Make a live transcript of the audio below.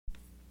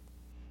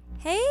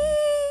Hey!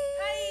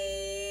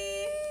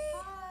 Hi!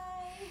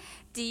 Hi.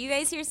 Do you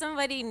guys hear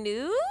somebody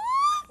new?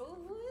 Who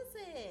is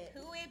it?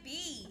 Who it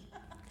be?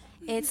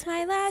 It's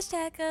my last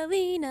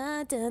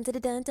Jacquelina. Dun dun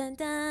dun dun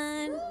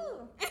dun.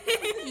 Woo.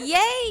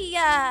 Yay!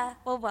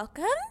 Well,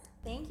 welcome.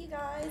 Thank you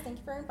guys. Thank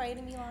you for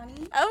inviting me,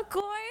 Lonnie. Of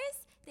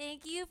course.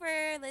 Thank you for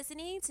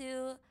listening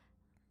to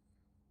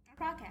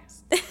Our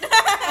podcast.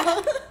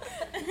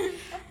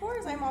 Of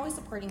course, I'm always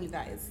supporting you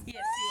guys. Yes,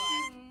 you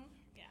are.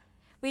 Yeah.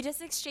 We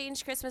just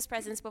exchanged Christmas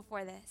presents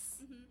before this.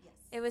 Yes.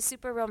 It was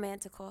super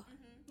romantical.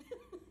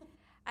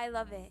 I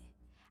love it.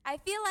 I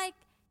feel like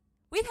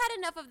we've had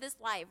enough of this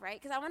live,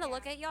 right? Because I want to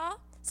look at y'all.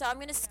 So I'm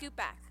going to scoot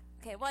back.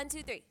 Okay, 1,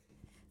 2, 3.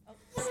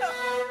 So,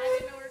 I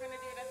didn't know we were going to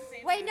do it at the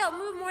same Wait, time. no,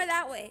 move more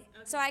that way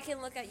so I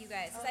can look at you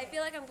guys. Because I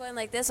feel like I'm going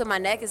like this, so my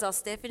neck is all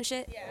stiff and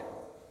shit. Yeah.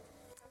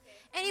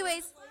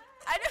 Anyways,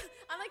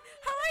 I'm like,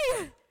 how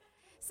are you?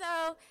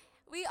 So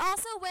we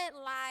also went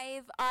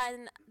live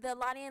on the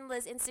Lonnie and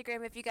Liz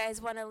Instagram if you guys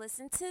want to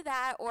listen to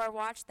that or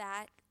watch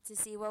that to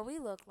see what we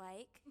look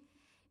like.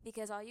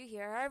 Because all you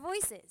hear are our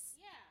voices.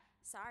 Yeah.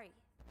 Sorry.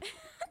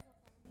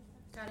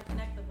 Gotta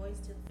connect the voice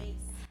to the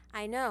face.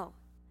 I know.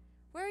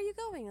 Where are you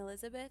going,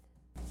 Elizabeth?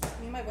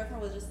 Me and my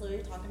boyfriend was just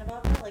literally talking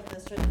about that, like the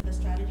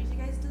strategies you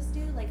guys just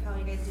do, like how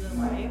you guys do it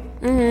live,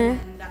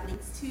 and that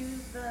links to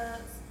the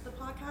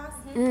podcast.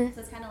 So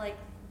it's kind of like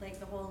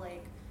the whole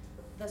like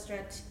the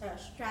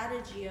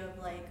strategy of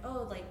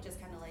like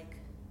just kind of like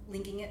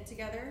linking it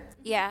together.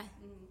 Yeah.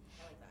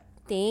 I like that.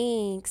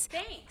 Thanks.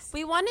 Thanks.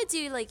 We want to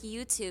do like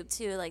YouTube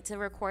too, like to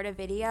record a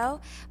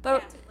video,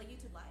 but Like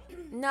YouTube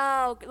Live.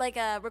 no, like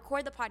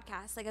record the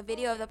podcast, like a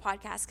video of the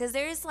podcast, because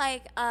there's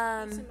like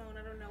Simone,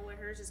 I don't know what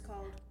hers is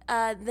called.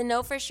 the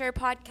Know For Sure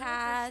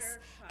podcast, Sure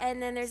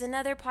and then there's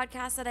another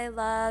podcast that I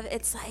love.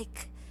 It's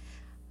like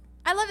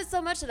I love it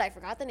so much that I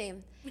forgot the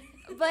name,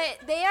 but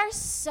they are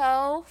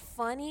so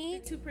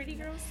funny. Two pretty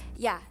girls?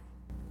 Yeah,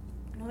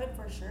 Know It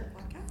For Sure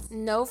podcast.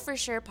 Know For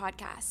Sure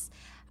podcast.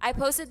 I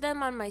posted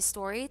them on my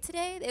story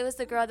today. It was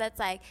the girl that's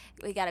like,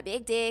 we got a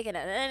big dick and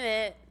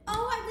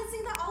Oh, I've been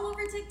seeing that all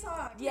over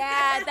TikTok.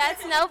 yeah,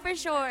 that's Know For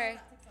Sure.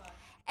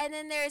 And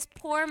then there's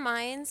Poor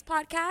Minds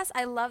podcast.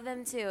 I love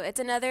them too.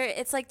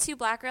 It's like two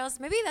black girls.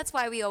 Maybe that's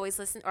why we always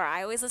listen, or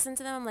I always listen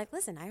to them. I'm like,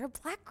 listen, I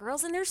heard black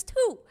girls and there's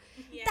two.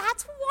 Yeah.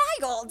 That's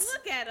wild.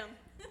 Look at them.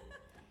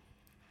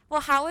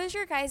 Well, how was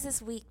your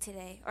guys' week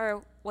today?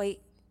 Or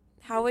wait,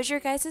 how was your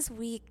guys'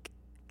 week?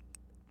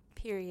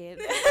 Period.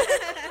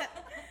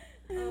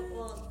 Oh,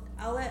 well,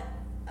 I'll let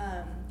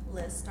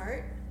Liz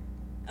start.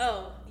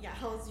 Oh. Yeah,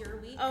 how was your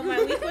week? Oh,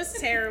 my week was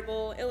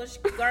terrible. It was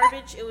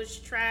garbage. It was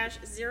trash.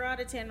 0 out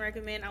of 10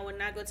 recommend. I would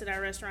not go to that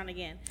restaurant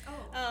again.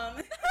 Oh.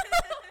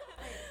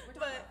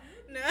 But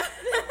no.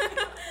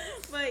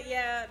 But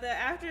yeah,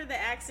 after the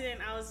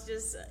accident, I was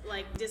just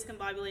like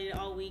discombobulated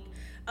all week.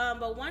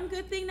 But one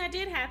good thing that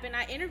did happen,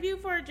 I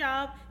interviewed for a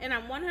job, and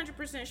I'm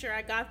 100% sure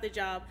I got the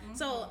job.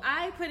 So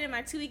I put in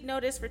my 2-week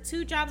notice for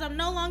 2 jobs. I'm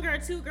no longer a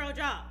 2-girl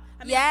job.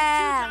 I'm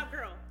Yeah. a 2-job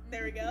girl.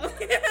 There we go.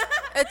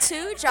 A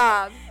 2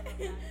 job.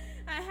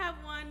 I have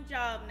 1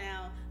 job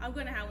now. I'm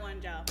going to have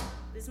 1 job.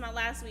 This is my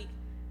last week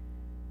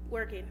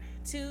working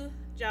 2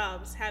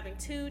 jobs, having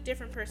 2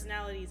 different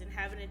personalities, and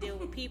having to deal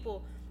with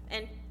people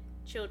and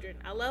children.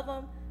 I love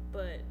them,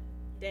 but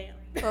damn.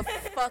 But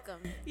fuck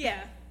them.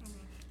 Yeah.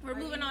 We're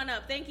moving on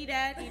up. Thank you,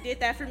 Dad. You did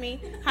that for me.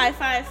 High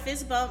five,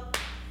 fist bump.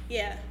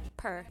 Yeah.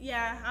 Per.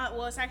 Yeah,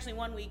 well, it's actually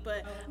 1 week,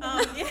 but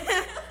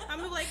yeah.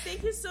 I'm like,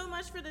 thank you so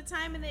much for the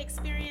time and the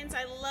experience.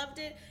 I loved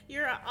it.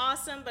 You're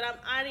awesome, but I'm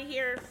out of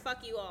here.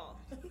 Fuck you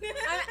all. I'm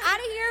out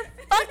of here.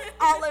 Fuck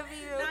all of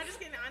you. No, I'm just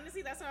kidding.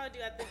 Honestly, that's what I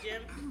do at the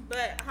gym.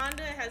 But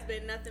Honda has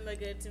been nothing but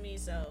good to me,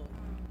 so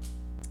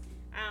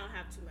I don't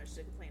have too much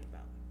to complain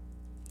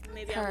about.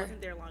 Maybe I wasn't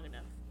there long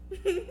enough.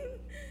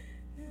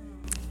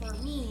 For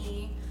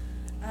me,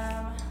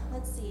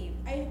 let's see.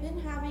 I've been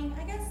having,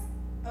 I guess,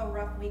 a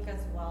rough week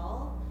as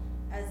well.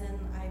 As in,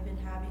 I've been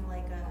having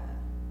like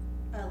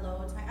a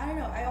low time. I don't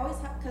know. I always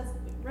have, because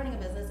running a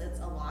business, it's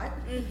a lot.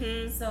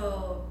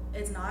 So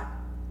it's not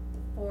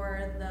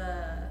for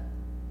the,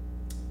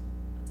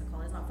 what's it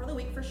called? It's not for the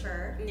week for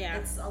sure. Yeah.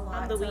 It's a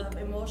lot the of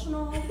weak.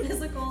 emotional,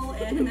 physical,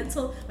 and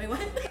mental. Wait,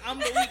 what? I'm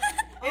the weak.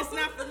 It's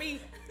not for me.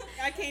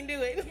 I can't do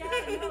it.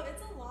 Yeah, no,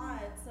 it's a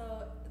lot.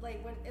 So,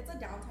 like, when it's a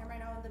downtime right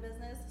now in the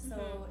business,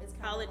 so it's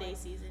kind Holiday of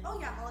season. Oh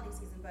yeah, holiday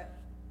season. But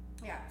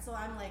yeah, so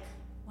I'm like,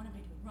 what am I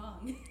doing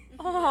wrong?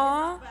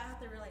 Aww. But I have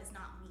to realize it's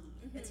not me.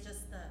 It's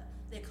just the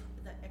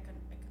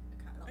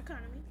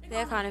Economy.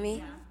 The economy.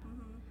 Yeah.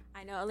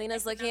 I know.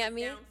 Alina's looking at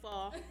me.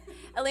 Downfall.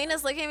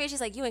 Alina's looking at me. She's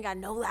like, you ain't got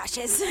no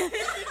lashes.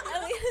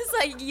 Alina's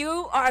like,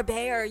 you are a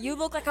bear. You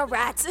look like a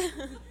rat.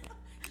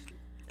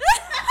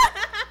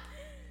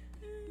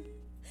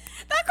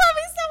 That caught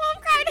me so off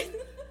guard.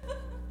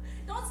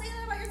 Don't say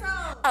that about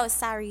yourself. Oh,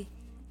 sorry.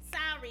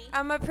 Sorry.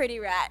 I'm a pretty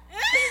rat.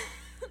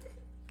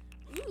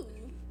 Ooh.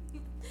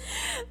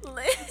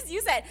 Liz,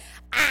 you said,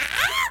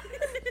 ah!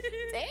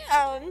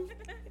 Damn.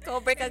 Go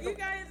break a... You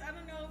guys, I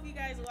don't know if you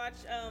guys watch,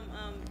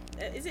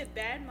 is it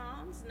Bad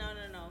Moms? No.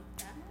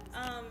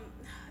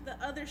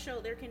 other show.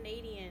 They're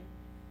Canadian.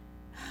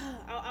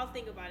 I'll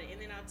think about it and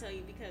then I'll tell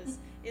you because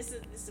it's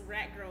a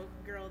rat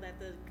girl that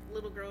the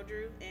little girl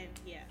drew and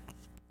yeah.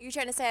 You're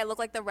trying to say I look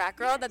like the rat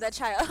girl that the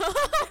child? No,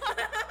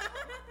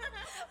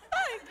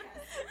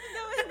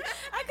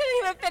 I couldn't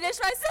even finish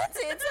my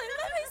sentence. Like,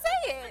 let me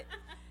say it.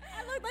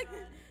 I look like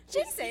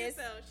she says.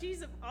 So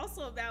she's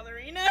also a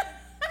ballerina.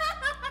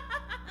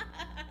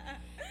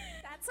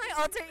 That's my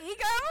alter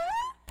ego.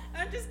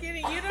 I'm just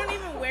kidding. You don't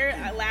even wear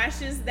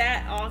lashes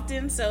that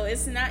often, so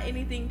it's not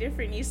anything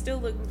different. You still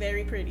look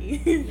very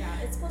pretty. Yeah,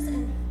 it's supposed to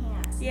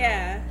enhance.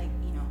 Yeah. Like,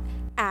 you know.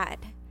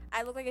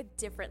 I look like a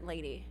different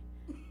lady.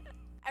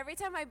 Every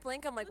time I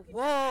blink, I'm like,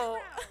 whoa.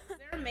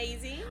 They're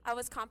amazing. I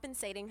was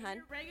compensating, hun.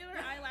 Your regular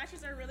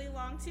eyelashes are really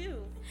long,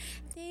 too.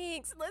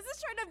 Thanks. Liz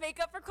is trying to make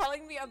up for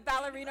calling me a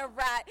ballerina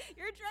rat.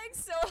 You're trying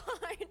so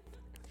hard.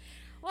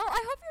 Well,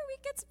 I hope your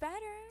week gets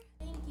better.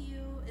 Thank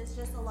you. It's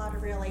just a lot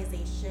of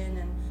realization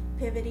and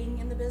pivoting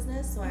in the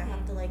business. So I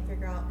have to like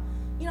figure out,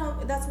 you know,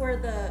 that's where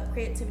the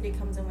creativity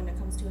comes in when it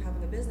comes to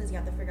having a business. You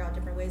have to figure out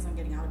different ways on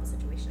getting out of a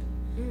situation.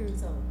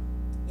 So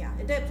yeah,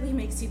 it definitely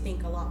makes you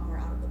think a lot more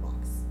out of the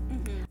box.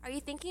 Are you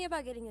thinking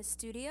about getting a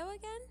studio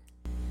again?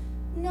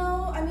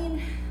 No, I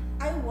mean,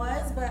 I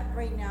was, but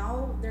right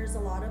now there's a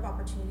lot of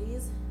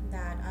opportunities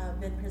that have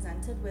been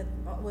presented with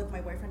my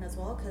boyfriend as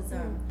well, because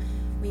there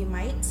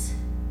might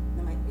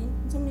be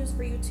some news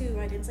for you too.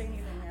 I didn't say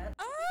anything yet.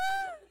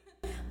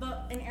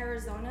 But in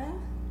Arizona,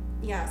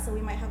 yeah, so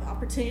we might have the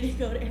opportunity to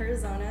go to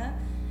Arizona,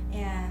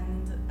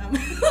 and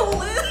Liz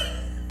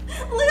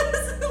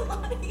and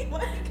Lonnie,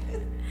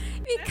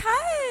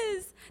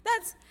 Because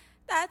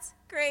that's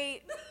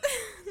great.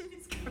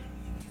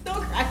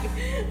 Don't cry.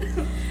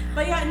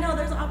 But yeah, no,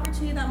 there's an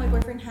opportunity that my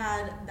boyfriend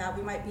had that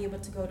we might be able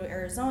to go to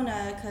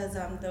Arizona because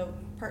the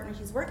partner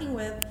he's working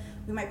with,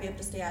 we might be able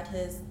to stay at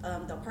his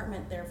the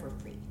apartment there for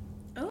free.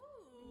 Oh.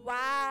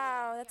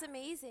 Wow, that's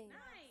amazing.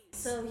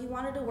 So he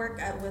wanted to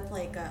work with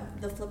like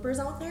the flippers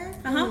out there,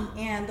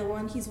 and the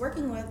one he's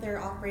working with,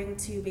 they're offering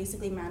to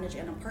basically manage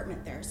an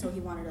apartment there. So he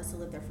wanted us to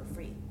live there for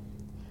free.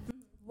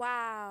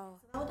 Wow.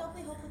 So that would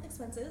definitely help with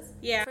expenses.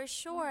 Yeah. For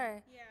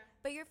sure. Yeah.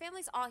 But your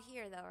family's all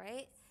here though,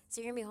 right? So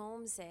you're gonna be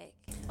homesick.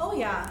 Oh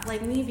yeah,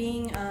 like me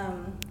being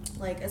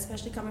like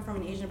especially coming from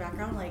an Asian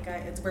background, like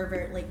we're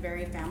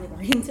very family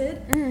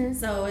oriented.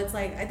 So it's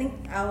like I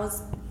think I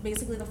was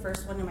basically the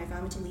first one in my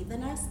family to leave the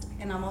nest,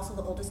 and I'm also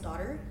the oldest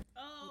daughter.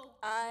 Oh.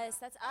 Us,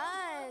 that's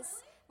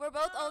us. We're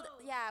both old.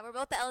 Yeah, we're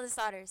both the eldest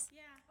daughters.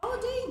 Yeah. Oh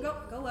dang,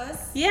 go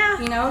us. Yeah.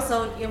 You know,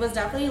 so it was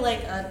definitely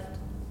like a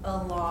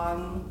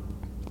long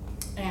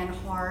and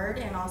hard,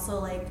 and also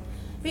like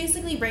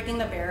basically breaking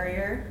the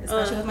barrier,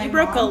 especially with my mom.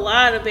 You broke a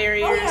lot of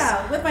barriers. Oh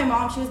yeah, with my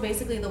mom, she was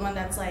basically the one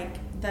that's like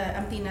the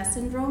empty nest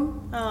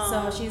syndrome. Oh.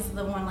 So she's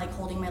the one like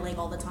holding my leg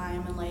all the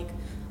time and like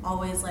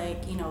always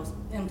like, you know,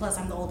 and plus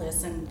I'm the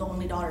oldest and the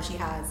only daughter she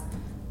has.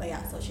 But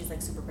yeah, so she's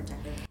like super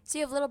protective. So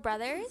you have little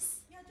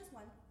brothers? Yeah, just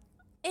one.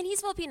 And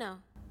he's Filipino.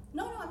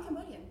 No, I'm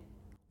Cambodian.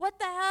 What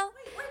the hell?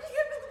 Wait, where did you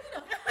get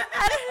Filipino?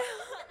 I don't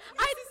know.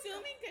 I'm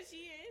assuming because she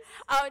is.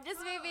 Oh,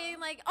 just me being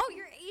like, oh,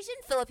 you're Asian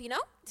Filipino?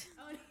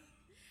 I'm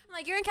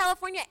like, you're in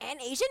California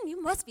and Asian?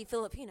 You must be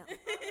Filipino. No,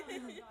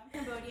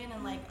 I'm Cambodian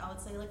and like I would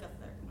say like a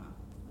third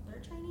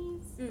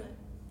Chinese, but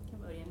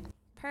Cambodian.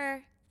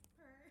 Per.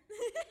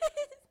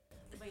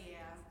 But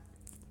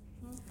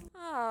yeah.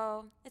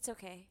 Oh, it's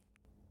okay.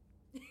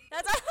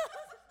 That's all.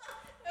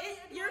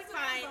 You're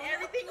fine.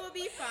 Everything will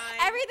be fine.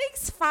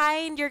 Everything's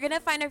fine. You're going to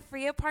find a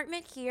free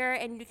apartment here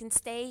and you can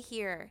stay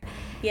here.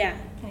 Yeah.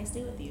 Can I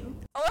stay with you?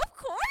 Oh, of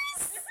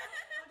course.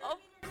 Oh. In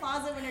your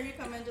closet whenever you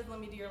come in, just let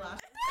me do your lashes.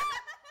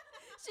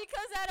 She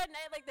comes out at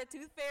night like the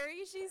tooth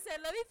fairy. She said,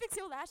 let me fix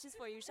your lashes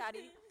for you,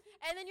 Shadi.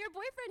 And then your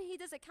boyfriend, he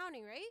does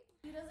accounting, right?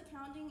 He does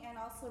accounting and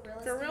also real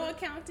estate. For real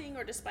accounting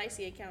or the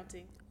spicy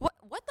accounting? What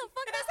the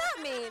fuck does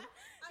that mean?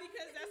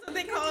 Because that's what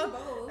they call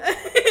both.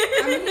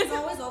 I mean, he's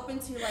always open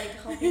to like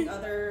helping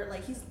other,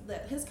 like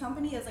his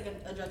company is like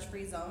a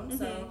judge-free zone,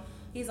 so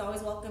he's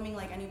always welcoming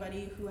like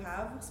anybody who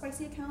have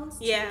spicy accounts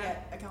to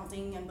get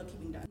accounting and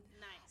bookkeeping done.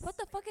 Nice. What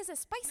the fuck is a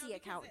spicy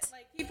account?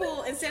 Like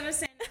people, instead of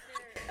saying that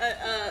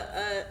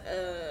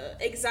they're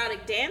a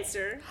exotic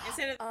dancer,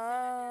 instead of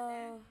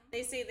Oh.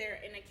 they say they're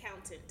an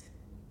accountant.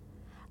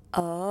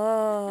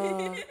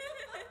 Oh.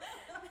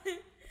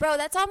 Bro,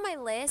 that's on my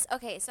list.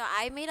 Okay, so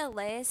I made a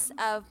list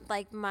of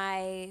like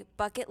my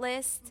bucket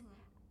list.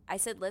 I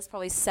said list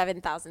probably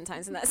 7,000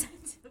 times in that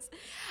sentence.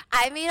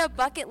 I made a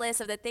bucket list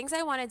of the things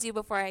I want to do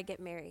before I get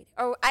married.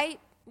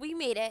 We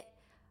made it,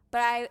 but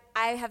I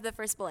have the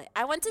first bullet.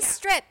 I want to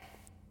strip.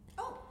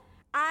 Oh.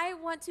 I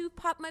want to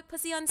pop my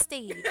pussy on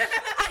stage.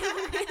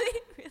 I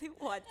really, really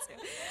want to.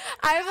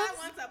 I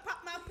want to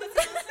pop my pussy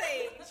on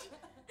stage.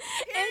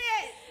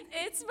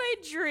 It's my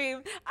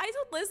dream. I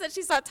told Liz that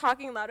she's not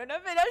talking loud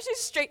enough, and now she's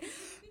straight.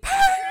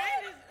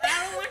 I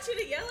don't want you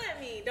to yell at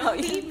me. me.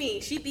 Don't beat me.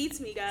 She beats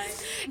me,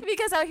 guys.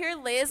 Because I'll hear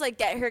Liz like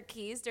get her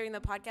keys during the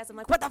podcast. I'm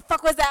like, what the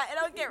fuck was that? And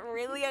I'll get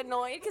really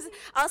annoyed because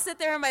I'll sit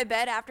there in my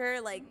bed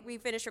after like we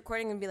finish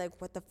recording and be like,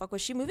 what the fuck,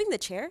 was she moving the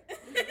chair?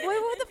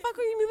 What the fuck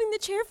were you moving the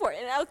chair for?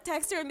 And I'll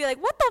text her and be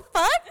like, what the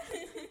fuck?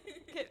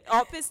 Get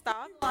all pissed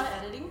off. A lot of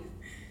editing.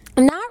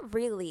 Not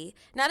really.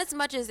 Not as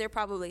much as there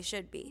probably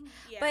should be.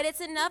 Yeah. But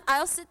it's enough.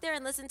 I'll sit there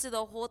and listen to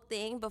the whole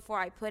thing before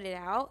I put it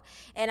out.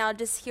 And I'll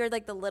just hear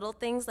like the little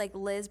things like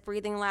Liz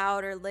breathing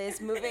loud or Liz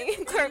moving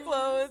her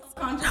clothes.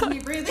 Conscious me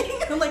breathing.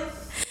 I'm like,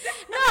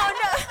 No.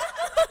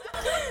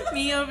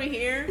 Me over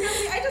here.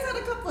 I just had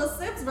a couple of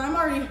sips, but I'm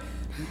already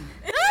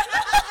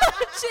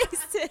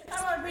Jesus.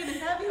 breathing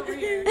heavy over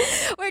here.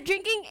 We're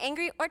drinking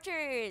Angry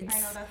Orchards. I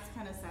know, that's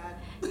kind of sad.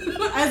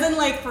 As in,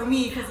 like, for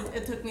me, because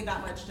it took me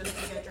that much just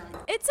to get drunk.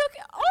 It's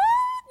okay.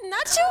 Oh,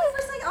 not How too.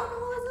 much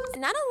alcohol is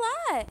this? Not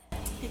a lot.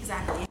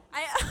 Exactly.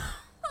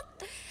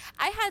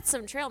 I had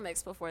some trail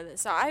mix before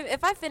this, so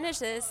if I finish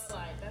this,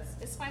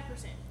 It's 5%.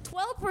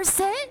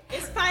 12%?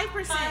 It's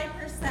 5%.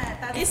 5%.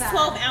 That's It's sad.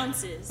 12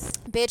 ounces.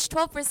 Bitch,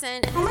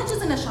 12%. How much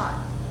is in a shot?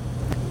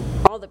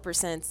 All the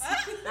percents.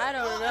 I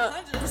don't know.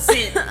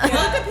 100%.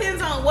 Well, it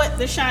depends on what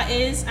the shot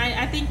is.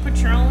 I think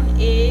Patron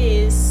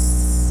is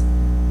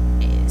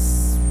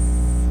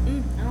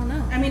I don't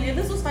know. I mean, if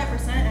this was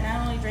 5% and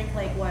I only drink,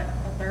 like, what,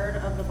 a third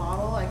of the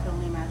bottle, I can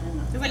only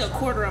imagine. It's like a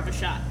quarter of a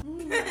shot.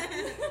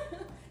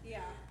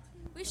 Yeah.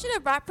 We should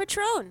have brought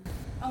Patron.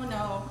 Oh,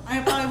 no. I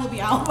probably will be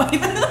out by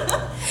then.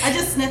 I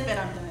just sniff it,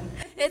 I'm done.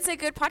 It's a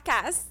good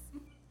podcast.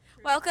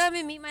 Welcome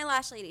and meet my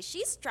lash lady.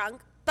 She's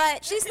drunk,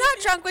 but she's not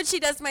drunk when she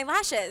does my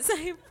lashes.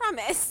 I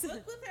promise.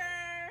 Look with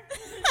her.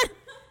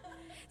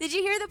 Did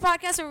you hear the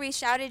podcast where we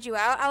shouted you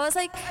out? I was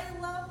like, I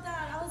love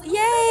that. I was like,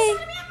 yay.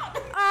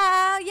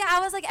 Yeah, I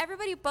was like,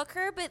 everybody book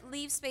her, but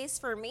leave space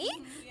for me.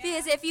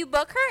 Because if you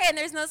book her and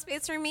there's no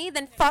space for me,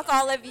 then fuck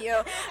all of you.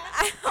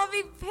 I'll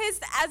be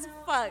pissed as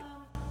fuck.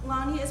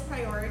 Lonnie is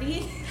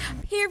priority.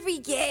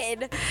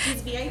 Period.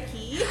 She's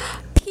VIP.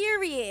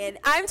 Period.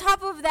 I'm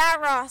top of that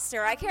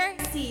roster. I care.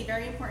 C,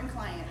 very important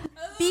client.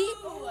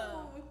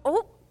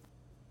 Oh,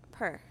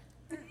 her.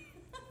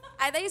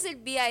 I thought you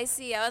said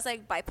BIC. I was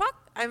like, BIPOC?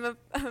 I'm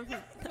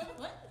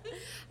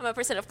a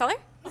person of color.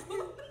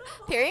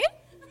 Period.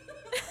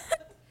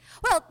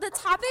 Well, the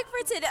topic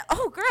for today.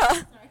 Oh,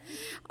 girl.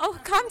 Oh,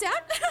 calm down.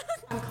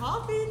 I'm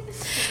coughing.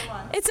 Come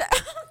on. It's.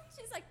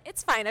 She's like,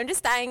 it's fine. I'm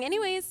just dying.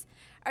 Anyways,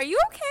 are you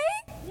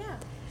okay? Yeah.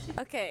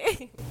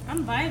 Okay.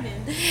 I'm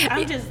vibing.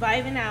 I'm just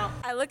vibing out.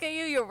 I look at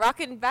you. You're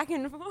rocking back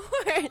and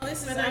forth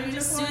Listen, I'm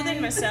just soothing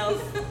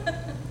myself.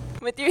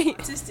 with your.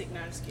 Autistic.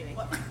 No, I'm just kidding.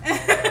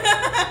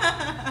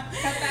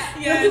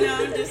 Yeah, no,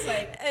 I'm just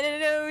like I don't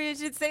know if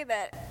you should say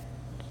that.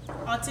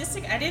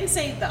 autistic. I didn't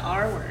say the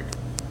R word.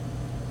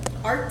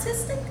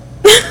 Artistic?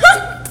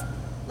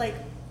 Like,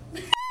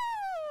 No,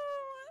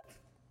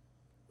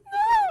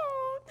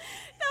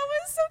 that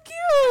was so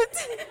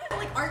cute.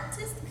 like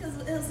artist because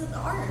it was an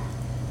art.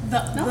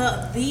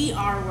 The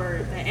R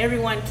word that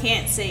everyone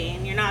can't say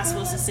and you're not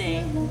supposed to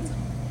say.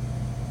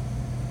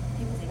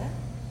 People say that?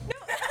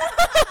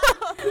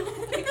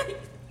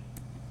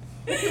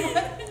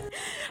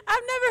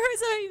 I've never heard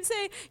somebody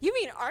say, you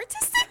mean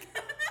artistic?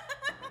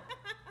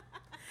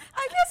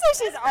 I guess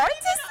say she's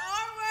artistic.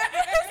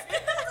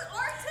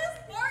 Artist,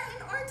 art,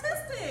 and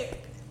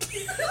artistic.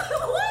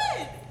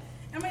 What?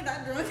 Am I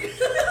that drunk?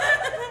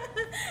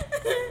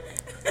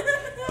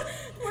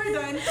 We're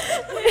done.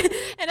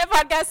 And a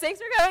podcast. Thanks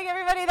for coming,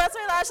 everybody. That's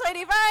my lash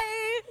lady.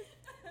 Bye.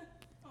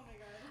 Oh my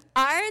god.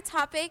 Our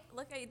topic,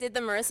 look, I did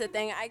the Marissa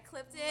thing. I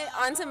clipped it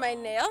onto my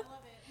nail.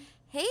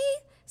 Hey,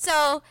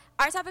 so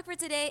our topic for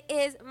today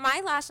is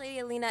my lash lady,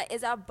 Alina,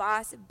 is a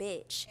boss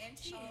bitch. And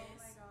she is.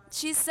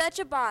 She's such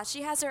a boss.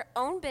 She has her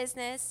own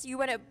business. You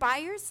run it by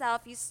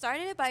yourself. You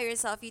started it by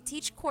yourself. You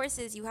teach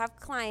courses. You have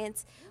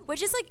clients,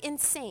 which is like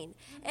insane.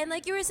 And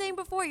like you were saying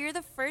before, you're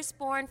the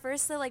firstborn,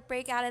 first to like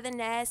break out of the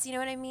nest. You know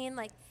what I mean?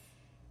 Like,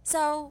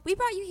 so we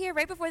brought you here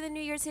right before the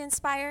new year to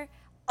inspire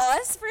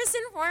us first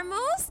and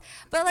foremost,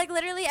 but like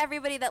literally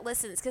everybody that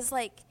listens, because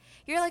like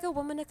you're like a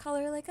woman of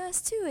color like us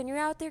too, and you're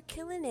out there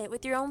killing it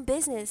with your own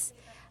business.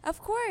 Of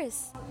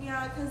course.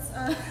 Yeah, because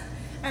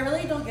I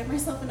really don't give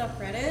myself enough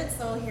credit,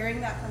 so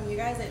hearing that from you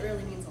guys, it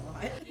really means a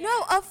lot.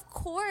 No, of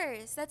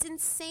course. That's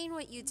insane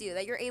what you do,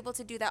 that you're able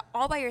to do that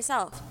all by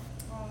yourself.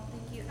 Oh,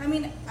 thank you. I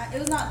mean, it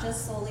was not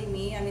just solely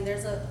me. I mean,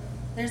 there's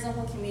a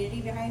whole community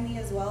behind me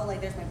as well.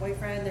 Like, there's my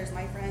boyfriend, there's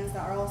my friends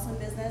that are also in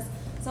business.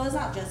 So it's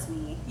not just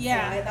me.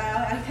 Yeah.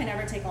 So I can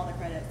never take all the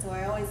credit. So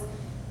I always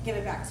give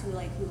it back to,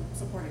 like, who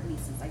supported me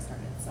since I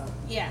started. So,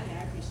 Yeah.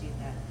 I appreciate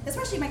that.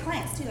 Especially my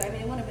clients, too. I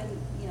mean, it wouldn't have been,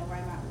 where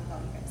I'm at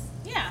without you guys.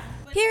 Yeah.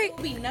 But Period. there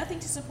will be nothing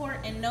to support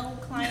and no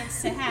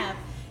clients to have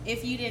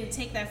if you didn't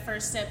take that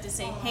first step to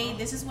say, hey,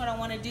 this is what I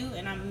want to do,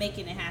 and I'm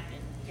making it happen.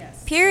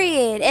 Yes.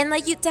 Period. And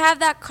like you to have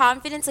that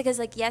confidence, because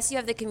like yes, you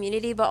have the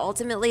community, but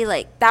ultimately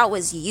like that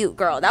was you,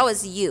 girl. That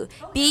was you.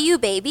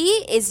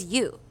 B.U.BBY is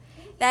you.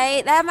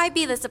 That might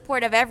be the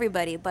support of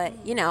everybody, but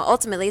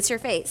ultimately it's your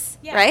face,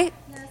 Yeah. right?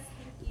 Yes,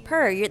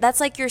 thank you. That's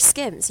like your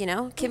Skims,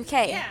 Kim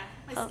K. Yeah.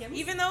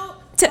 Even though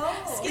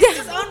Oh. Skims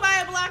is owned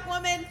by a black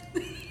woman,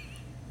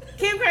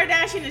 Kim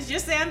Kardashian is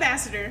just the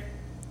ambassador.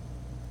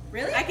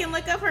 Really? I can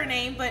look up her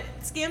name, but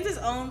Skims is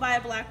owned by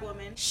a black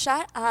woman.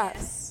 Shut up.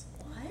 Yes.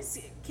 What?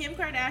 Kim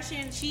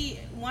Kardashian, she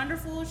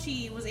wonderful.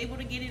 She was able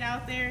to get it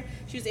out there.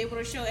 She was able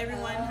to show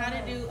everyone how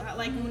to do,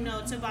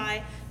 to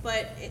buy.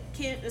 But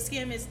the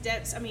Skim is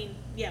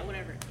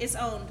whatever. It's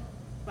owned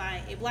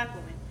by a black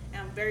woman,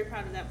 and I'm very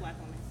proud of that black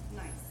woman.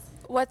 Nice.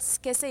 What's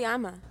que se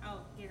llama?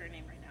 I'll get her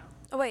name right now.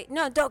 Oh, wait.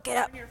 No, don't get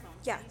up. Turn your phone.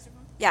 Yeah. Can you use your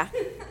phone?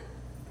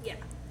 Yeah. Yeah.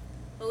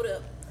 Hold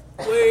up.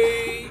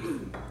 Wait.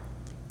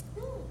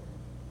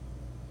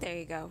 There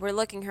you go. We're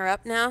looking her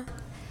up now.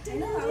 I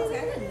know. I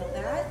didn't know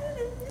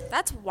that.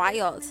 That's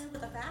wild.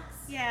 With the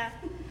facts. Yeah.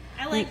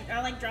 I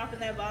like dropping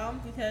that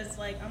bomb because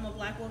I'm a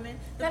black woman.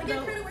 Gotta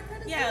give credit where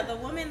credit's Yeah, due. the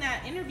woman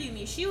that interviewed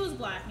me, she was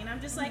black, and I'm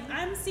just like,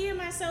 I'm seeing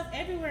myself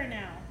everywhere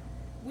now.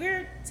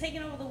 We're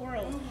taking over the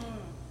world.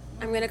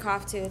 I'm gonna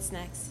cough too. It's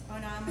next. Oh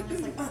no, I'm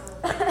just like,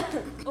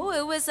 Oh,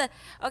 it was a.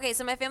 Okay,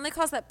 so my family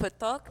calls that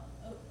putok.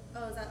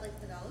 oh, is that like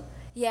Tagalog?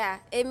 Yeah,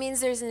 it means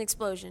there's an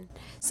explosion.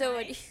 So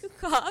when you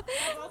cough,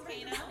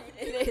 Volcano.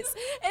 it is.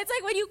 It's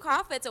like when you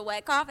cough, it's a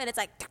wet cough, and it's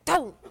like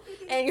 "Tuk-tuk,"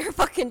 in your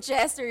fucking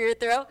chest or your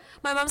throat.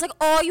 My mom's like,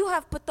 "Oh, you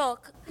have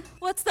putok.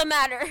 What's the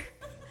matter?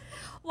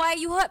 Why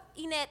you have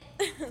inet?"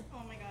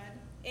 Oh my god.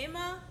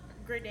 Emma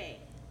Grade.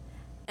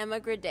 Emma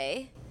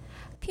Grade.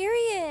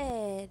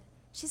 Period.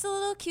 She's a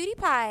little cutie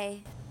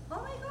pie.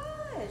 Oh my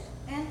gosh.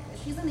 And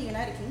she's in the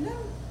United Kingdom?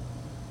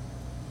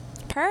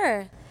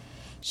 Her.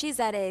 She's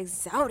that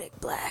exotic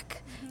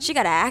black. She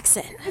got an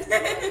accent.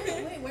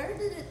 Wait, where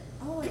did it?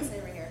 Oh, it's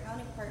right here.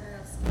 Founding partner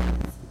of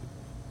Skims.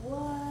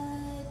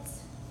 What?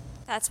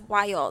 That's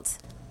wild.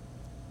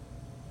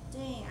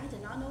 Dang, I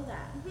did not know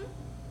that.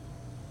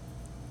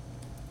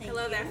 I Thank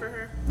love you. that for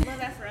her. Love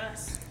that for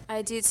us.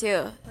 I do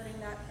too. Putting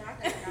that back,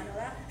 I did not know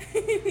that.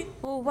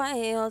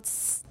 Wild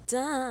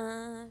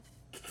stuff.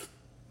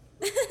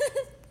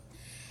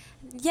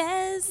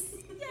 Yes.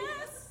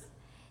 Yes.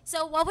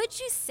 So what would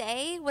you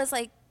say was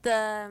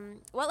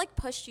what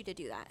pushed you to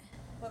do that?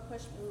 What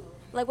pushed me? Ooh.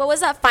 Like what was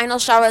that final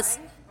shot was?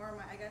 Or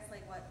I guess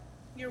like what?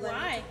 Your led me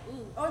why? to-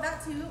 Ooh. Oh,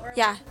 that too. Or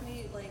Yeah. what took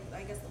me,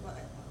 I guess what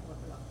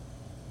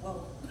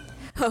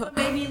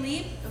made me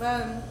leave.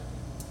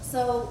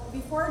 So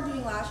before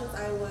doing lashes,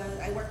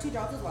 I worked 2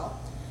 jobs as well,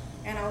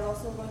 and I was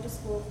also going to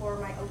school for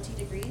my OT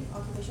degree,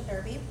 occupational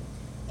therapy.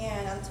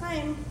 And at the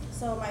time,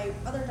 so my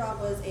other job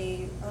was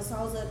I was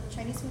a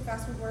Chinese food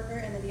fast food worker,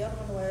 and then the other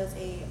one was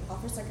a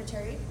office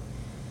secretary.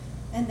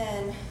 And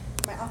then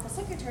my office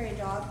secretary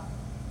job,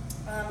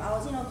 I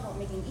was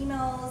making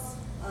emails,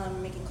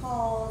 making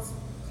calls,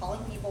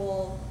 calling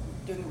people,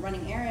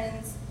 running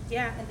errands,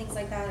 Yeah. and things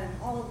like that,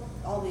 and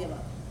all the above.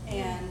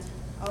 And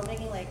I was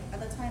making at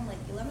the time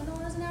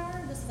 $11 an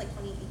hour. This is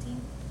 2018.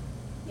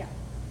 Yeah.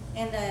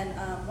 And then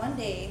one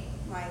day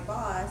my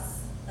boss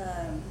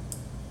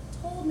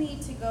told me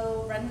to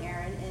go run an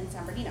errand in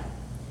San Bernardino.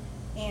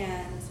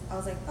 And I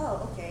was like,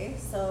 oh, okay.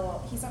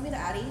 So he sent me to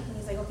Addie, and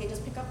he's like, okay,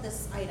 just pick up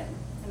this item.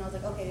 And I was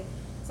like, okay.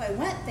 So I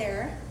went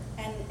there,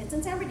 and it's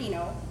in San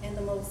Bernardino, in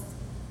the most,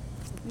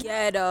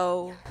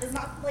 Ghetto. it's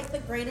not the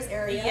greatest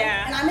area.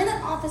 Yeah. And I'm in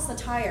an office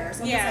attire,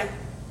 so I'm Yeah. just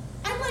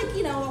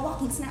I'm a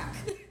walking snack.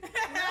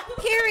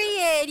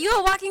 Period. You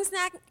a walking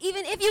snack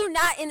even if you're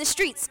not in the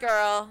streets,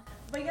 girl.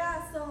 But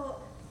yeah, so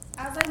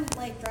as I'm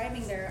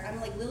driving there,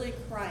 I'm literally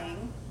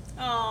crying.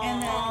 Aww.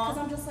 And then, because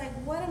I'm just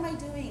what am I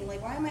doing?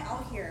 Why am I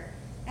out here?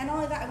 And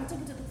all of that, I went to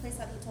the place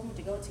that he told me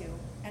to go to,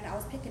 and I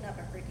was picking up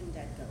a freaking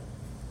dead goat.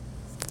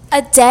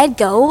 A dead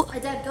goat? A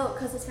dead goat,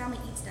 because his family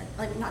eats dead,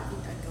 not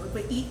eat dead goat,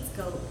 but eats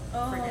goat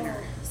for Oh. dinner.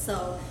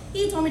 So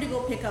he told me to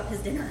go pick up his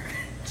dinner.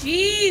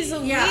 Jeez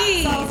Louise. Yeah.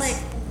 So I was like,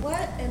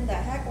 what in the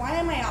heck? Why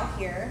am I out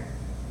here?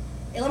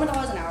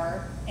 $11 an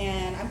hour,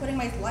 and I'm putting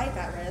my life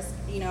at risk,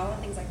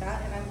 and things like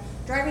that. And I'm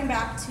driving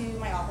back to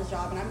my office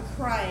job, and I'm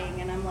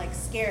crying, and I'm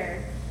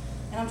scared.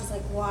 And I'm just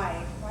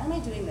why? Why am I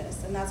doing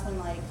this? And that's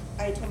when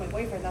I told my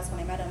boyfriend, that's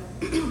when I met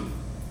him.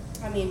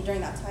 I mean,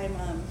 during that time,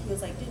 he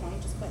was like, dude, why don't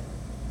you just quit?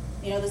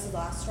 This is the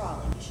last straw,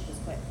 you should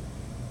just quit.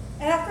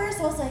 And at first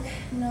I was like,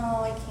 no,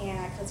 I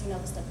can't, because,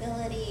 the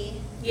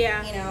stability,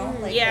 Yeah.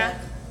 yeah.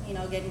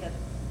 Getting the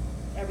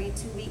every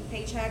 2-week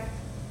paycheck.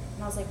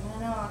 And I was like,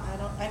 no, I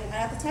don't, and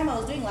at the time I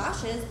was doing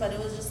lashes, but it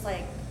was just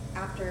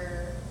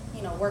after,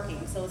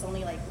 working. So it was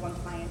only one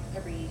client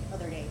every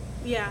other day.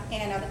 Yeah.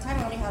 And at the time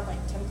I only have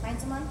 10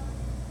 clients a month.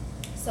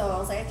 So I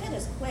was like, I can't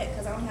just quit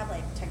because I only have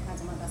 10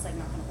 clients a month. That's not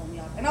going to hold me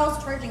up. And I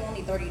was charging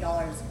only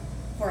 $30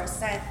 for a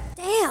set.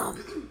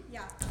 Damn.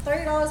 Yeah,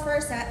 $30 for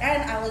a set,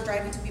 and I was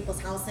driving to people's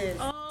houses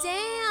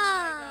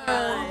Damn.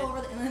 all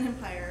over the Inland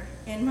Empire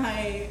in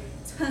my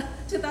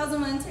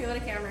 2001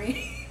 Toyota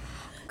Camry.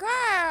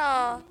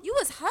 Girl, you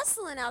was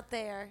hustling out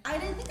there. I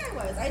didn't think I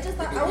was. I just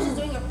thought I was just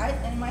doing it.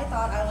 In my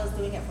thought, I was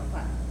doing it for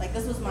fun.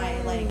 This was my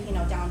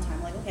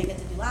downtime. Okay, I get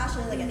to do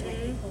lashes. I get to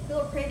make people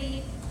feel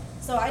pretty.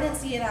 So I didn't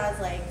see it as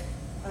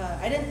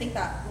I didn't think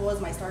that was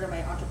my start of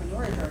my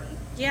entrepreneurial journey.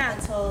 Yeah.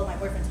 Until my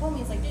boyfriend told me,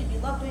 he's like, dude, you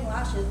love doing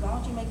lashes. Why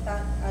don't you make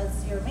that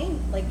as your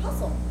main like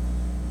hustle?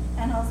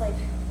 And I was like,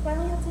 but I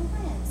only have 10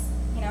 clients,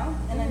 you know?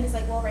 And then he's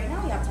like, well, right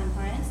now you have 10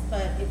 clients,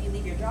 but if you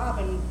leave your job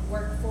and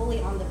work fully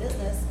on the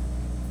business,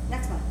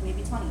 next month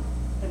maybe 20.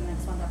 Then the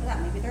next month after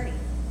that maybe 30.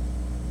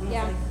 And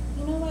I was like,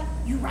 you know what?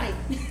 You're right.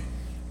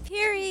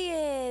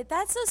 Period.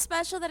 That's so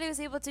special that he was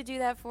able to do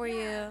that for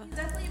you. He's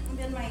definitely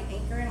been my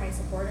anchor and my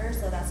supporter,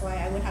 so that's why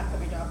I wouldn't have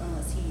quit my job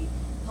unless he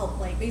helped,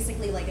 like,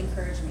 basically, like,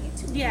 encourage me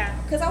to.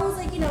 Yeah. Because I was,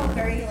 like, you know,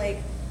 very,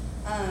 like,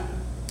 how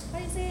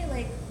do you say it?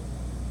 Like,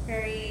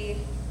 very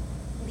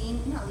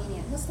not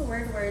lenient. What's the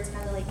word where it's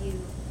kind of like you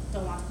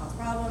don't want to cause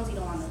problems, you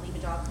don't want to leave a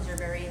job because you're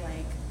very,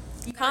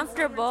 like,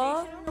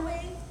 Comfortable. in a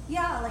way.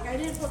 Yeah, like, I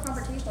didn't feel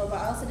confrontational,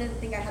 but I also didn't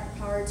think I had the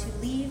power to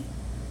leave.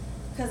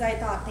 Because I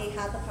thought they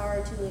had the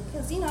power to,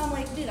 because, you know, I'm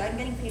like, dude, I'm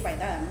getting paid by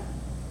them.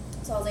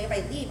 So I was like, if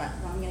I leave,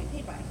 I'm getting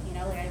paid by, you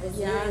know, like, I was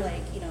really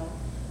like, you know,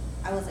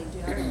 I was like,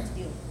 dude, I don't know what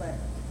to do. But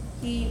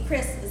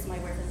Chris is my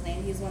boyfriend's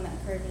name. He's the one that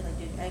encouraged me, like,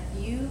 dude,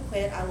 if you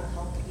quit, I will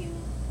help you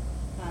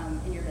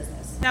in your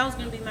business. That was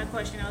going to be my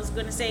question. I was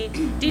going to say,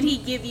 did he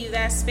give you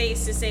that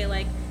space to say,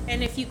 like,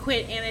 and if you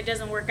quit and it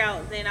doesn't work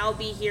out, then I'll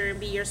be here and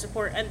be your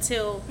support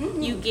until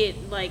you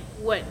get, like,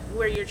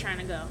 where you're trying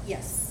to go?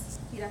 Yes,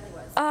 he definitely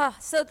was.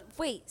 So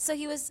wait, so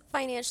he was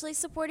financially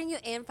supporting you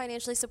and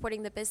financially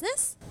supporting the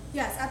business?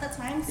 Yes, at the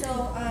time.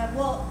 So,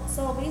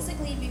 so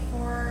basically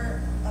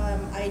before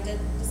I did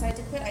decide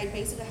to quit, I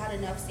basically had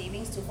enough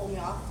savings to hold me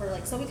off for,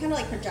 like, so we kind of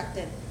like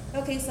projected,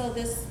 okay, so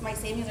my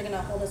savings are going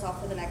to hold us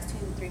off for the next 2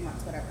 to 3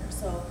 months, whatever.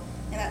 So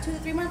in that 2 to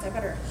 3 months, I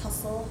better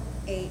hustle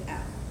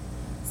AF.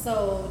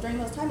 So during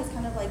those times, it's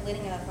kind of like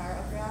lighting a fire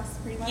up your ass,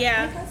 pretty much.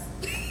 Yeah.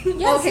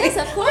 Yes,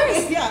 of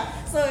course.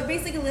 Yeah. So it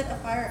basically lit a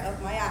fire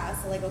up my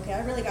ass. So like, okay,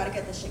 I really got to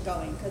get this shit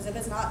going, because if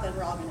it's not, then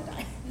we're all gonna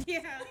die. Yeah.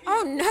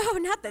 Oh no,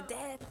 not the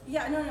dead.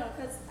 Yeah, no,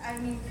 because I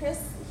mean,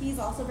 Chris, he's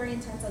also very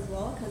intense as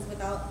well. Because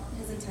without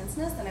his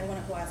intenseness, then I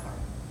wouldn't go as hard.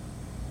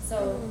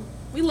 So.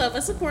 We love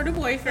a supportive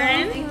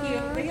boyfriend. Thank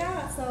you. But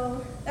yeah,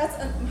 so that's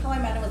how I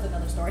met him was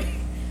another story.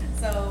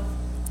 So.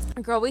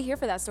 Girl, we here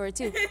for that story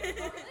too.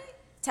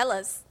 Tell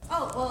us.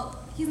 Oh, well,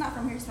 he's not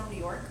from here. He's from New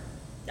York.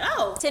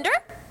 Oh. Tinder?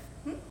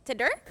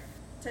 Tinder?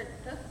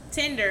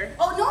 Tinder.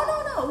 Oh,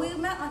 no. We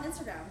met on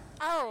Instagram.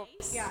 Oh.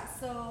 Yeah,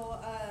 so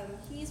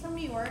he's from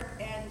New York,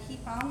 and he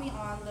found me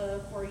on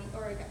the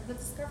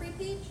Discovery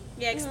page.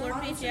 Yeah, Explore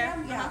on page,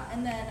 Instagram. yeah.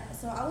 And then,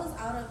 so I was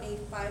out of a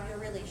 5-year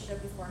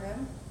relationship before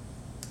him.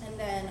 And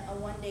then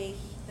one day,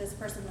 this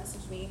person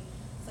messaged me.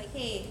 It's like,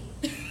 hey,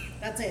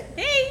 that's it.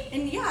 Hey.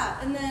 And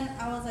yeah, and then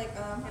I was like,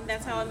 And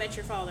that's how I met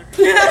your father.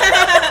 So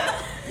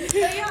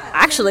yeah.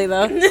 Actually,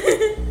 though.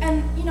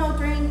 And, you know,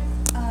 during,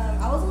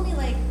 I was only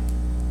like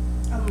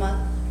a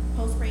month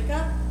post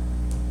breakup.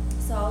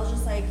 So I was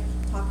just like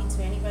talking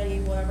to anybody,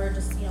 whatever,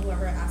 just, you know,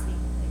 whoever asked me,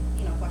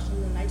 like, you know,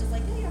 questions. And I just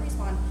like, hey, I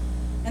respond.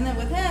 And then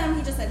with him,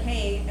 he just said,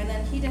 hey. And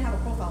then he didn't have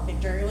a profile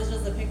picture. It was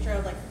just a picture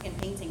of like a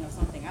painting of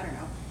something. I don't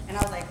know. And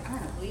I was like, I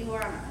don't know who you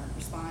are. I'm not going to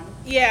respond.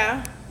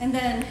 Yeah. And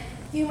then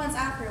a few months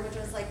after, which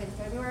was like in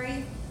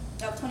February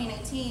of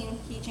 2019,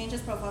 he changed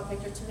his profile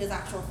picture to his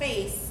actual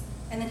face.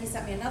 And then he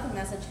sent me another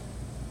message.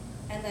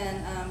 And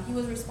then he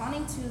was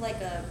responding to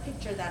like a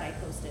picture that I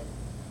posted.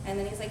 And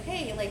then he's like,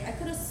 hey, like I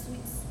could have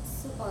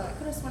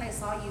sworn I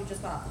saw you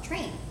just got off the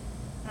train.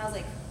 And I was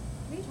like,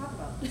 what are you talking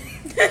about?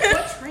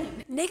 What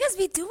train? Niggas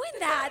be doing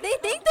that. They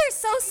think they're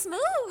so smooth.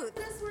 I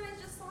could have sworn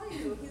I just saw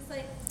you. He's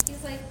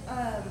like,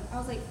 I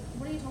was like,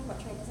 what are you talking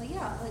about train? He's like,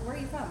 yeah, like where are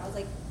you from? I was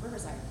like,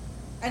 Riverside.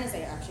 I didn't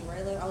say actually where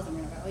I live. I was in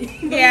Moreno Valley.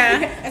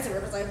 Yeah. I said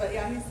Riverside, but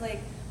yeah, he's like,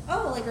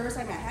 oh, like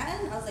Riverside,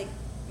 Manhattan? I was like,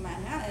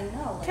 Manhattan?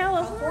 No, like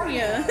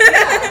California.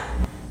 Yeah.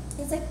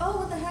 He's like, oh,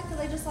 what the heck? Because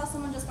I just saw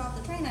someone just got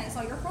off the train and I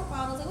saw your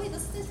profile. I was like, wait,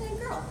 this is the same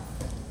girl.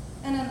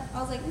 And then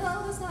I was like,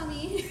 no, that's not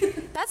me.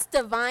 That's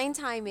divine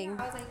timing.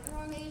 I was like, the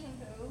wrong Asian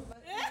poo.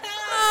 But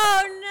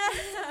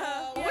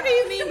Oh no. What do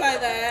you mean by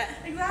that?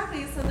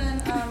 exactly. So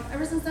then,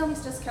 ever since then, we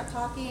just kept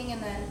talking.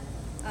 And then,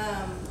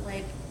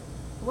 like,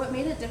 what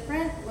made it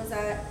different was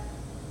that,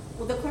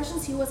 well, the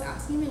questions he was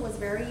asking me was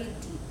very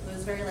deep. It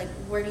was very like,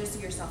 where do you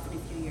see yourself in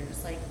a few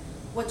years? Like,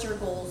 what's your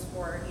goals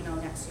for, you know,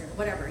 next year,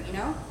 whatever, you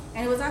know?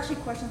 And it was actually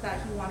questions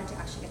that he wanted to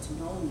actually get to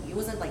know me. It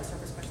wasn't like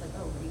surface questions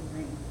like, oh, what are you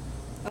wearing?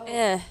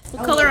 Oh,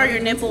 What color are your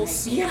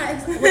nipples? yeah,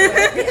 exactly. Wait,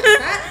 they asked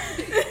that?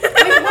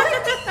 Wait,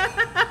 what?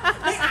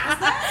 They asked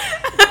that?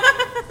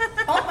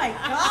 Oh my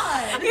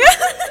god.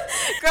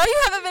 Girl, you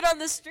haven't been on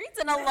the streets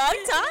in a long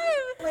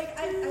time. Like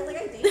I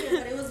dated,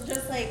 but it was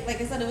just like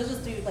I said, it was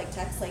just through like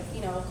text, like,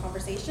 you know,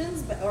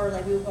 conversations, but or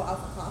like we would go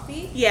out for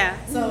coffee. Yeah.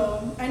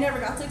 So I never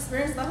got to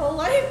experience the whole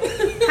life.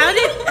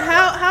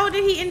 How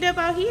did he end up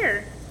out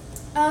here?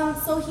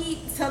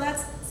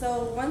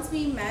 So once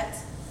we met,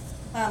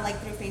 like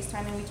through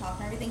FaceTime and we talked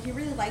and everything, he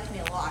really liked me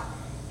a lot.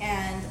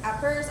 And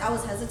at first I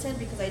was hesitant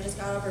because I just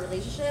got out of a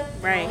relationship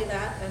and Right. all of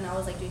that, and I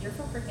was like, dude, you're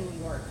from freaking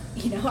New York.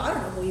 You know, I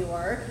don't know who you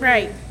are.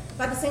 Right.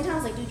 But at the same time, I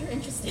was like, dude, you're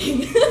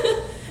interesting.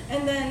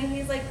 And then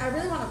he's like, I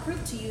really want to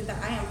prove to you that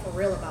I am for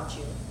real about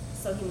you.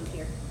 So he moved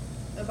here.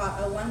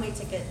 about a one-way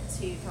ticket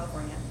to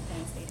California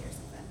and stayed here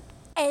since then.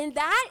 And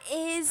that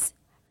is,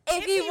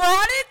 if he he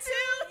wanted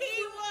to,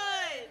 he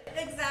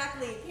would.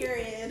 Exactly.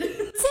 Period.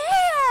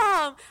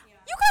 Damn!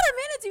 You got a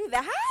man to do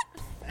that?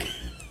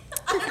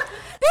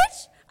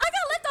 Bitch, I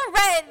got left on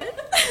red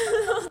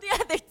the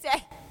other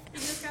day. We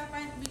just gotta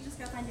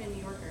find you a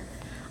New Yorker.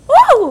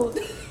 Woo!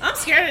 I'm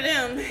scared of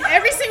them.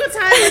 Every single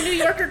time a New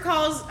Yorker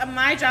calls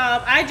my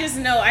job, I just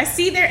know. I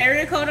see their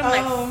area code. I'm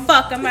like,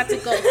 fuck, I'm about to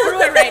go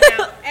through it right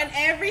now. And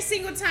every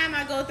single time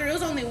I go through, it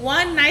was only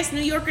one nice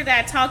New Yorker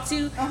that I talked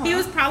to. He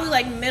was probably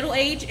like middle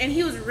age, and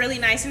he was really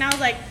nice. And I was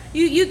like,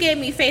 you gave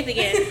me faith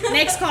again.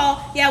 Next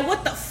call, yeah,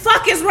 what the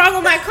fuck is wrong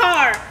with my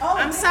car?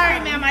 I'm sorry,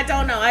 ma'am, I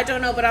don't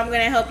know, but I'm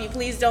gonna help you.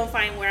 Please don't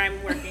find where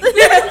I'm working.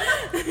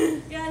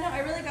 Yeah, no, I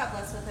really got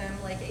blessed with him.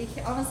 Like,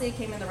 honestly, it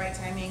came in the right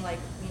timing. Like,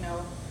 you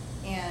know,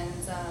 and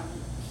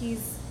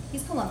he's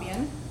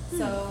Colombian,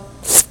 so.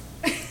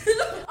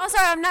 Oh,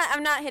 sorry,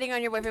 I'm not hitting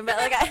on your boyfriend, but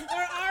like,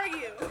 Or are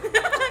you?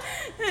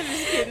 I'm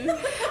just kidding.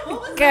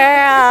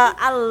 girl,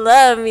 I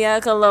love me a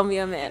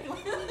Colombian man. Ooh,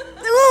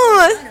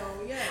 I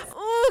know, yes.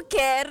 ooh,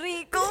 que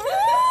rico.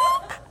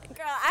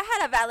 Girl, I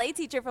had a ballet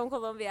teacher from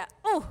Colombia.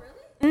 Ooh,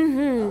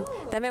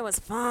 oh. That man was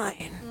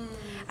fine.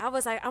 I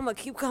was like, I'm gonna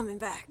keep coming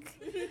back.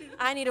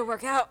 I need to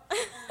work out.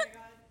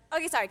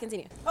 Okay, sorry,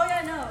 continue. Oh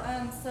yeah,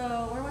 no.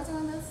 So where was I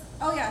on this?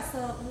 Oh yeah. So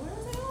where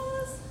was I on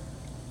this?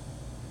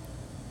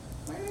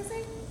 Where did I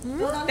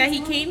say? That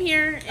he came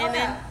here and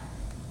then.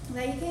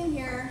 That he came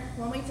here,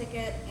 one-way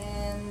ticket,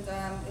 and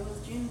it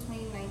was June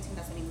 2019.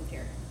 That's when he moved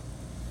here.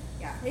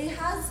 Yeah, he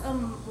has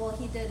well,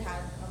 he did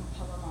have a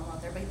mom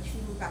out there, but she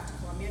moved back to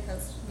Colombia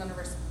because none of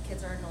her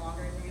kids are no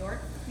longer in New York.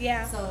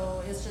 Yeah.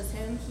 So it's just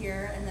him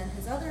here, and then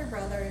his other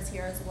brother is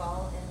here as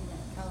well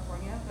in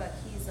California, but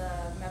he's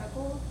a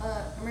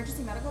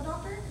emergency medical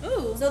doctor.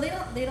 Ooh. So they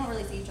don't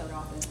really see each other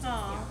often.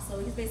 Aw. Yeah, so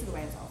he's basically by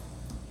himself.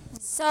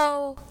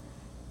 So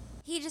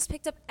he just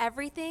picked up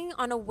everything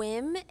on a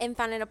whim and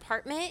found an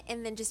apartment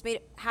and then just made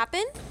it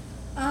happen?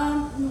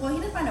 Well, he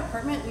didn't find an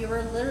apartment. We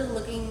were literally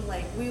looking,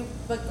 like, we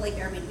booked like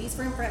Airbnbs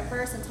for him at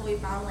first until we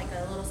found like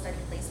a little steady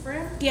place for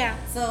him. Yeah.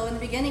 So in the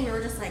beginning, we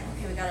were just like,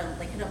 okay, we gotta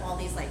like hit up all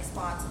these like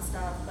spots and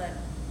stuff. But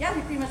yeah,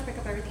 we pretty much picked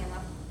up everything and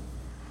left.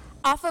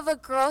 Off of a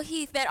girl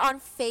he met on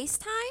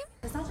FaceTime?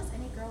 It's not just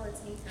any girl,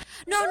 it's me.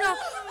 No. Woo!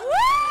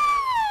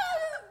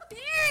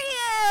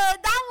 Period.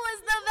 That was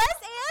the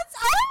best answer.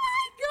 Oh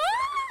my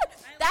god.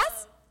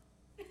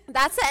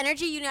 That's the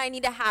energy you know I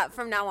need to have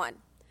from now on.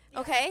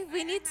 Okay?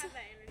 We need to. I have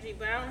that energy,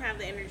 but I don't have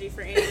the energy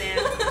for any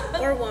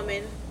man or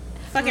woman.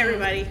 Fuck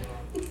everybody.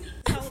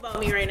 It's all about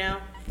me right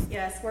now.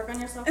 Yes, work on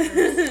yourself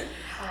first.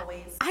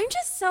 Always. I'm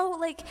just so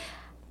like,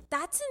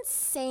 that's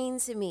insane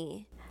to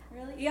me.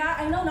 Really? Yeah,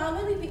 I know. Not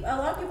many people. A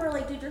lot of people are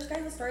like, "Dude, your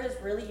guy's story is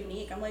really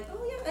unique." I'm like,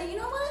 "Oh yeah, you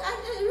know what?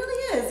 It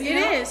really is. You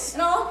know? It is."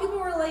 And a lot of people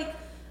were like,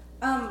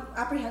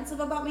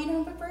 apprehensive about meeting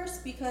him at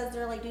first because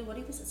they're like, "Dude, what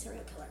if he's a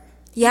serial killer?"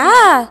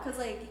 Yeah. Because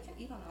like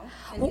you don't know.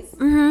 And he's,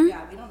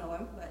 yeah, we don't know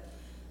him, but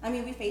I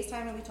mean, we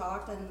FaceTimed and we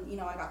talked, and you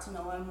know, I got to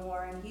know him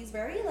more, and he's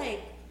very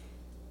like.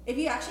 If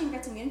you actually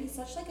get to meet him, he's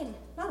such like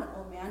not an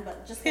old man,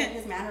 but just like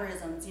his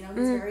mannerisms. You know,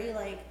 he's very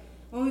like.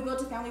 When we go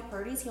to family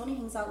parties, he only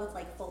hangs out with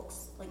like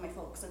folks, like my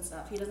folks and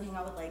stuff. He doesn't hang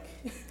out with like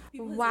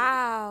people.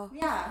 Wow.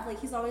 Yeah, like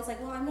he's always like,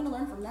 well, I'm gonna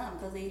learn from them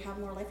because they have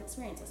more life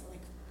experiences. I'm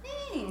like,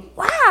 dang.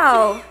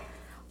 Wow.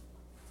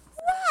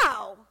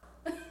 Wow.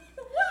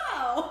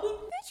 Wow.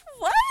 Bitch,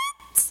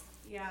 what?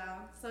 Yeah.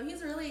 So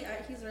he's really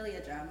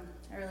a gem.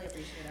 I really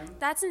appreciate him.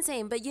 That's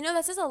insane. But you know,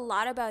 that says a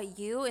lot about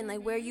you and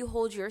like where you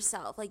hold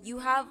yourself. Like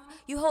you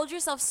hold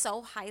yourself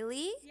so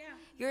highly. Yeah.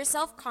 Your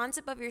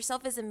self-concept of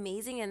yourself is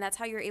amazing, and that's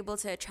how you're able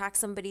to attract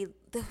somebody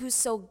who's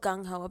so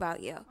gung-ho about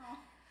you.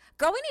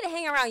 Girl, we need to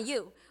hang around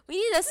you. We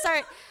need to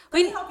start.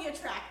 Let me help you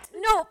attract.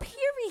 No,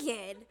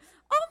 period.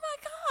 Oh my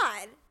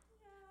God.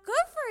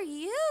 Good for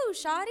you,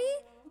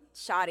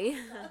 Shawty.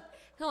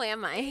 Who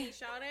am I?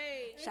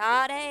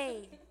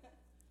 Shawty.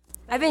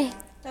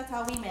 That's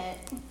how we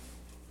met.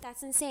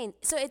 That's insane.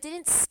 So it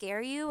didn't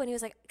scare you when he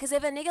was like, because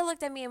if a nigga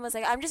looked at me and was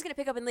like, I'm just going to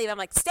pick up and leave, I'm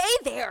like, stay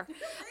there.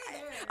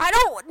 I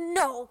don't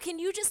know. Can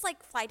you just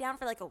like fly down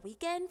for like a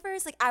weekend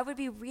first? Like I would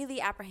be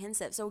really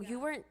apprehensive. So you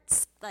weren't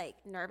like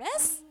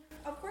nervous?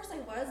 Of course I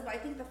was, but I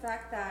think the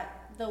fact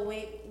that the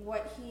way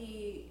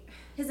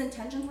his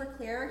intentions were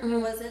clear. He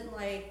wasn't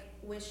like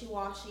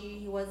wishy-washy.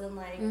 He wasn't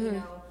like, you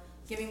know,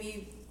 giving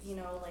me, you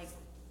know, like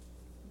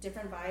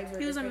different vibes.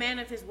 He was a man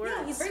of his words.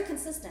 Yeah, he's very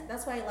consistent.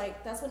 That's why,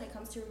 like, that's when it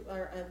comes to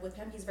with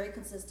him. He's very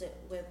consistent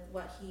with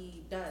what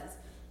he does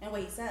and what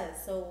he says.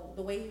 So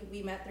the way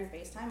we met through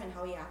FaceTime and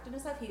how he acted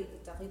and stuff, he's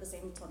definitely the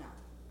same until now.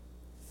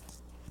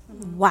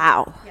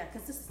 Wow. Yeah,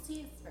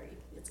 consistency is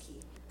it's key.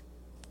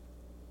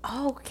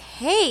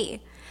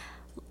 Okay.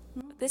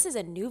 This is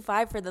a new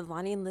vibe for the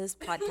Lonnie and Liz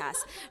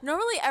podcast.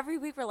 Normally every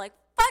week we're like,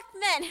 fuck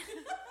men.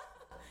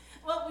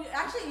 Well,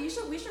 we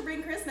should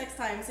bring Chris next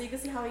time so you can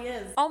see how he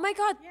is. Oh my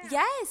God,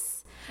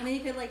 yes. And then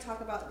you could like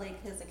talk about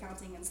like his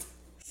accounting and stuff.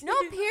 No,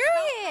 period.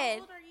 How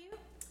old are you?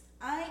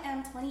 I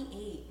am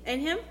 28.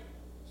 And him?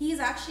 He's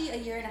actually a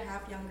year and a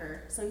half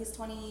younger, so he's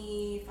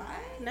 25.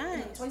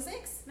 Nice.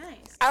 26.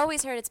 Nice. I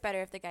always heard it's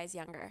better if the guy's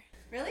younger.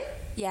 Really?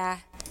 Yeah.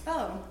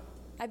 Oh.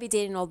 I'd be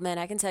dating old men.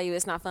 I can tell you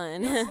it's not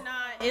fun.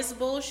 It's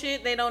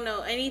bullshit. They don't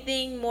know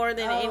anything more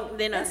than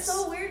us. It's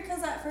so weird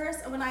because at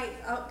first when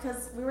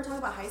because we were talking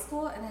about high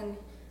school and then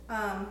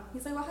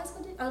he's like, what high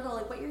school did I don't know,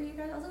 like what year are you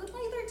guys? I was like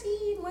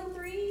 2013,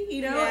 1-3,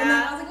 you know? Yeah. And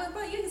then I was like, what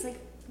about you? He's like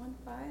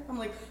 1-5. I'm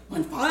like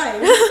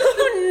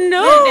 1-5.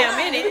 No. Damn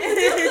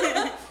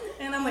minute.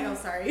 And I'm like, I'm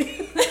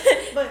sorry.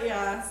 But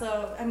yeah,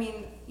 so I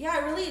mean, yeah, I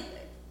really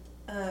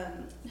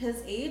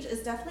his age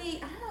is definitely,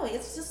 I don't know,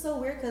 it's just so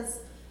weird because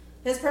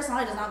his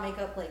personality does not make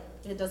up, like,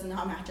 it does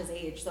not match his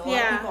age. So a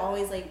lot of people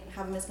always, like,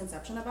 have a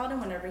misconception about him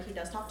whenever he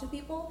does talk to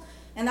people.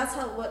 And that's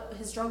what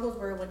his struggles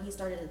were when he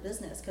started his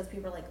business. Because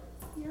people are like,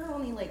 you're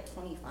only, like,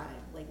 25.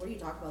 Like, what are you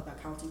talking about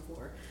that counting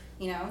for?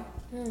 You know?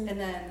 And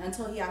then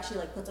until he actually,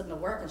 like, puts in the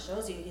work and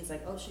shows you, he's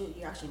like, oh, shoot,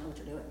 you actually know what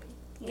you're doing.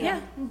 You know?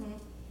 Yeah. Mm-hmm.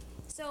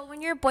 So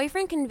when your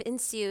boyfriend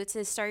convinced you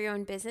to start your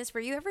own business, were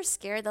you ever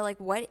scared that, like,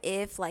 what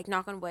if, like,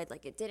 knock on wood,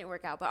 like, it didn't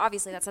work out? But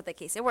obviously that's not the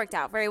case. It worked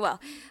out very well.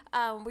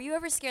 Were you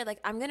ever scared, like,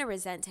 I'm going to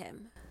resent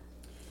him?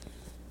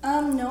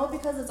 No,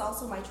 because it's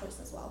also my choice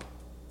as well.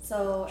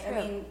 So, True.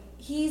 I mean,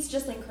 he's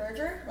just an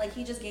encourager. Like,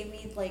 he just gave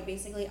me, like,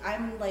 basically,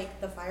 I'm, like,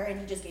 the fire, and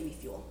he just gave me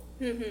fuel.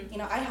 Mm-hmm. You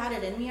know, I had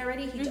it in me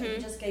already. He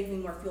just gave me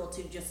more fuel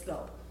to just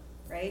go,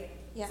 right?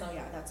 Yeah. So,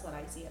 yeah, that's what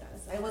I see it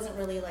as. I wasn't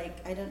really,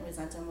 like, I didn't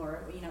resent him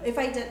or, you know, if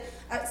I did.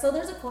 So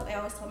there's a quote I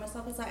always tell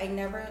myself, is that I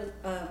never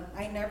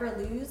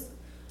lose.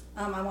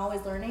 I'm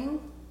always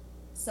learning.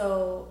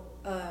 So,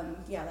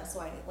 yeah, that's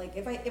why. Like,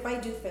 if I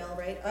do fail,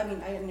 right? I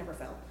mean, I never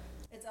fail.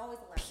 It's always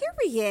a lesson.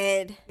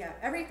 Period. Yeah,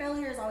 every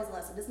failure is always a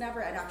lesson. It's never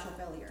an actual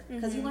failure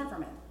because you learn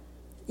from it.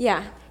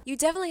 Yeah. You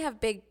definitely have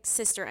big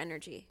sister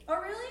energy. Oh,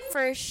 really?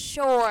 For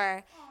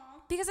sure.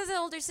 Because as an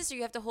older sister,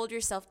 you have to hold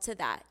yourself to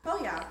that. Oh,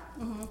 yeah.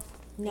 Mm-hmm.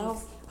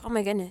 No. Oh,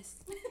 my goodness.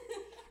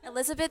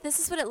 Elizabeth, this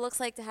is what it looks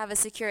like to have a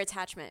secure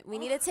attachment. We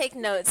need to take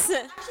notes.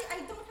 Actually,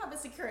 I don't have a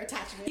secure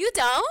attachment. You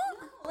don't?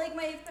 Like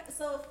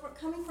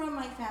coming from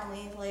my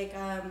family, like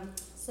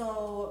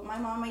so my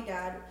mom, my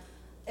dad,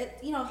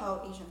 you know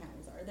how Asian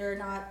families are. They're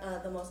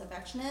not the most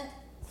affectionate.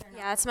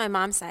 Yeah, that's my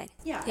mom's side.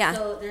 Yeah. Yeah.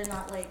 So they're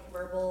not like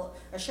verbal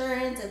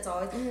assurance. It's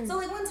always so.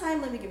 Like one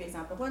time, let me give you an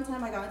example. One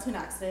time I got into an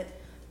accident,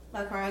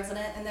 a car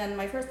accident, and then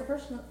the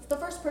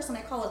first person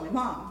I call was my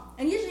mom.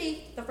 And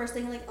usually the first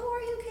thing like, oh,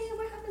 are you okay?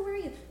 What happened? Where are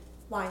you?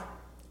 Why?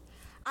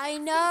 I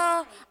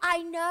know.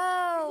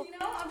 You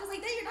know, I'm just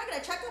like, hey, you're not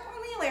gonna check up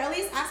on me? Like, at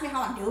least ask me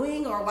how I'm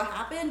doing or what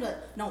happened,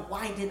 but no,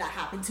 why did that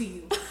happen to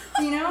you?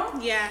 You know?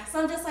 Yeah.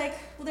 So I'm just like,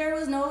 there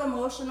was no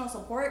emotional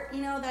support,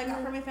 you know, that I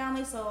got from my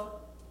family. So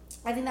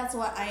I think that's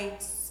what I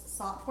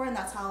sought for, and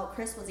that's how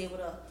Chris was able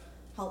to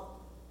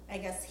help, I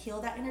guess,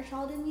 heal that inner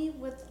child in me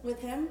with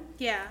him.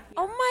 Yeah.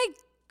 Oh my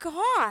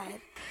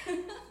God.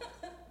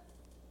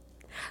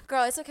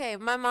 Girl, it's okay.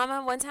 My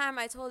mama, one time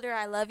I told her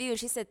I love you and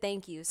she said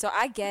thank you. So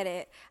I get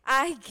it.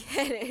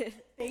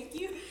 Thank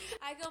you.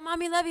 I go,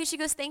 Mommy, love you. She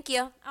goes, thank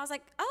you. I was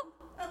like, oh,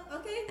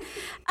 Okay.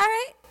 all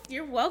right.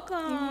 You're welcome.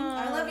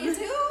 I love you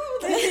too.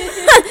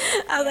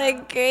 I was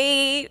like,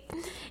 great.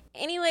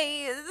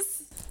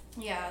 Anyways.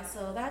 Yeah,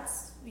 so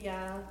that's,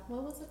 yeah.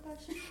 What was the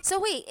question? So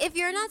wait, if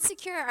you're not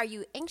secure, are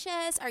you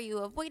anxious? Are you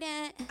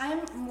avoidant?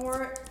 I'm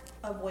more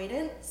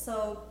avoidant.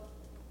 So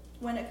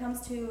when it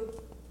comes to,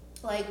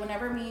 like,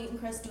 whenever me and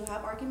Chris do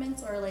have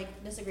arguments or,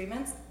 like,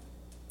 disagreements,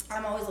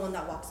 I'm always the one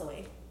that walks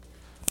away.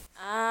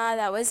 Ah,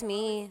 that was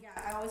me. Yeah,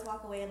 I always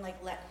walk away and,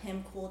 like, let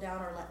him cool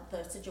down or let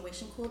the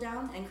situation cool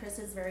down. And Chris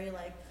is very,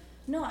 like,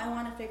 no, I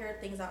want to figure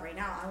things out right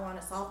now. I want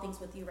to solve things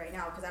with you right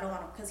now because I don't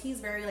want to, because he's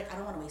very, like, I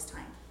don't want to waste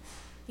time.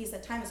 He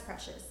said time is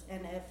precious.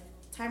 And if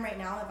time right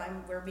now,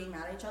 if we're being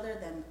mad at each other,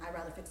 then I'd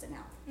rather fix it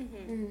now.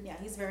 Mm-hmm. Yeah,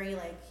 he's very,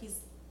 like, he's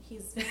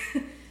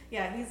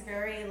yeah, he's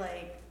very,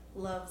 like,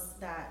 loves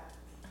that,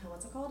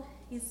 what's it called?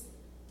 He's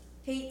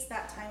hates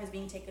that time is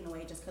being taken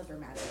away just because we're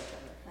mad at each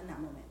other in that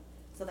moment.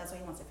 So that's why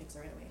he wants to fix it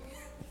right away.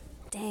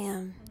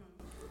 Damn.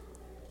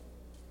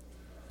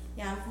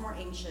 Yeah, I'm more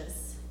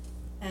anxious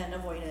and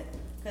avoidant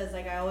because,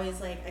 like, I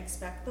always, like,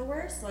 expect the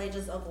worst, so I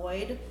just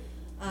avoid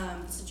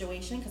the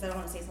situation because I don't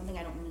want to say something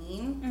I don't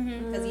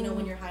mean. Because you know,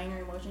 when you're high in your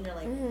emotion, you're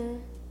like, well,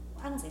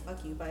 I don't say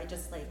fuck you, but I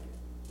just, like,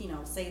 you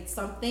know, say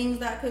some things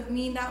that could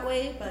mean that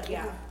way. But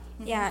yeah.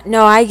 Yeah,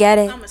 no, I get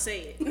it. I'm gonna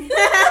say it.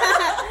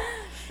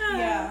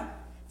 Yeah.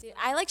 Dude,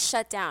 I like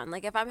shut down.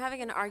 Like if I'm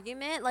having an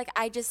argument, like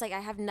I just like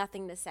I have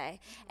nothing to say,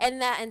 and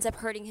that ends up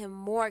hurting him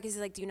more because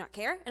he's like, "Do you not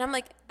care?" And I'm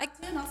like,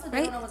 And also, they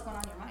right? don't know what's going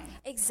on in your mind.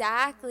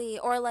 Exactly.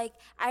 Or like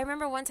I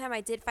remember one time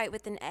I did fight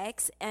with an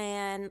ex,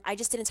 and I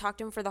just didn't talk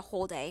to him for the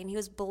whole day, and he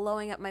was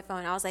blowing up my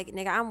phone. I was like,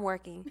 "Nigga, I'm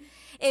working.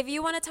 If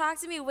you want to talk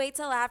to me, wait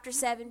till after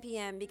 7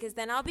 p.m. because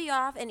then I'll be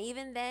off, and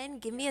even then,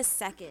 give me a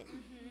second."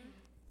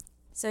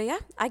 So yeah,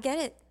 I get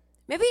it.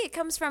 Maybe it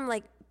comes from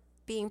like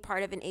being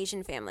part of an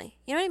Asian family.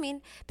 You know what I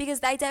mean? Because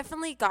I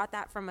definitely got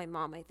that from my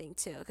mom, I think,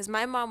 too. Because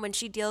my mom, when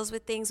she deals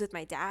with things with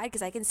my dad,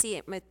 because I can see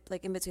it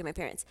like in between my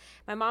parents,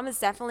 my mom is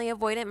definitely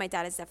avoidant. My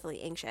dad is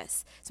definitely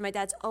anxious. So my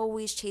dad's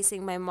always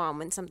chasing my mom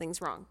when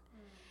something's wrong.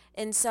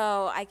 And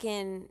so I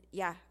can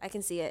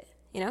see it,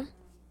 you know?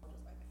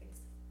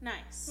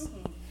 Nice.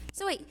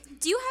 So wait,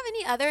 do you have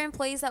any other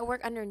employees that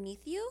work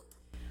underneath you?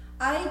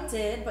 I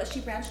did, but she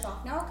branched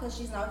off now because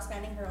she's now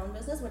expanding her own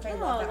business, which I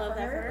love that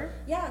for her.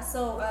 Yeah,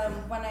 so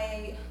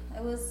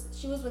when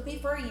she was with me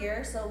for a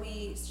year, so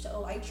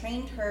I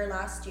trained her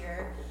last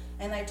year,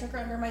 and I took her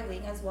under my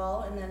wing as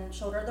well, and then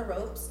showed her the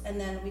ropes,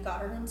 and then we got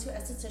her into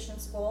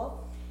esthetician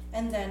school,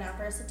 and then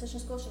after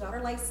esthetician school, she got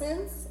her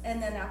license,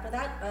 and then after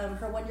that,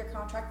 her 1-year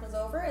contract was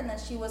over, and then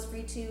she was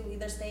free to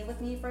either stay with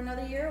me for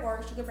another year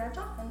or she could branch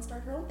off and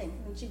start her own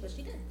thing, and she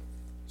did.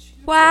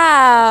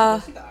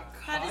 Wow.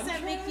 How does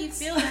that make you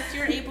feel that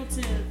you're able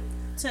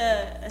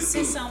to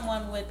assist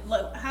someone with,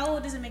 how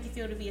does it make you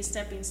feel to be a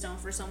stepping stone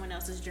for someone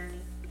else's journey?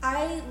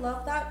 I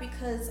love that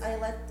because I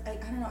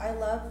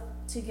love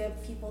to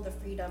give people the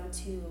freedom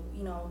to,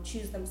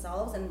 choose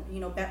themselves and,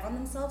 bet on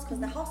themselves because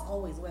the house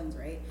always wins,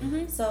 right?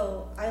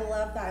 So I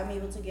love that I'm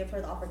able to give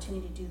her the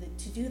opportunity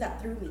to do that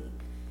through me.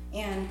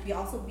 And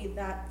also be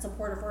that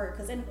supporter for her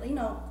because, a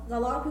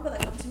lot of people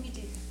that come to me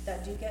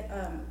that do get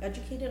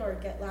educated or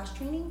get lash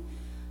training,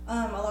 a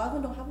lot of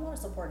them don't have a lot of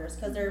supporters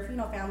because their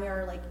family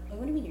are like,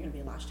 what do you mean you're gonna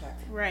be a lash tech,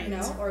 right?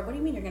 Or what do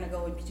you mean you're gonna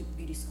go into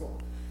beauty school?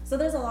 So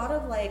there's a lot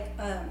of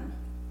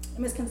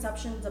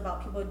misconceptions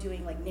about people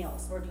doing like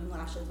nails or doing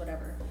lashes,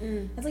 whatever.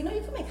 It's like, no,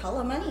 you can make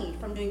hella money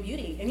from doing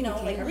beauty, and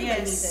like everybody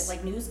needs it.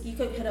 Like you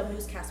could hit up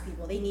newscast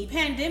people. They need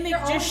pandemic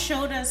just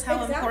showed us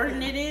how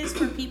important it is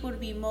for people to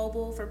be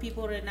mobile, for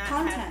people to not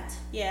content.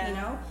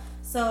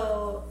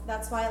 So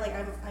that's why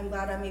I'm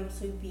glad I'm able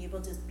to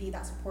be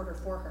that supporter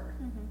for her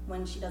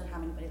when she doesn't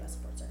have anybody that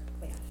supports her.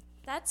 But yeah.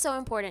 That's so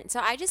important.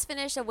 So I just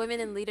finished a women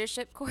in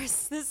leadership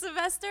course this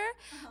semester,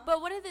 but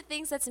one of the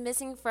things that's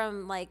missing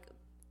from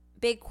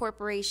big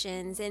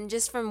corporations and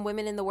just from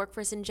women in the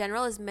workforce in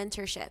general is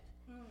mentorship.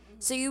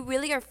 So you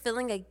really are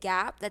filling a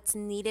gap that's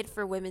needed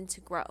for women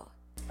to grow.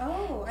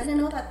 Oh, I didn't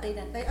know that they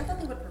didn't. I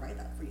thought they would provide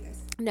that for you guys.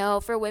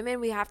 No, for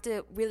women, we have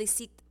to really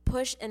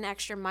push an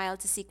extra mile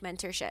to seek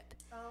mentorship.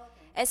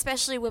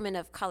 Especially women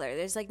of color.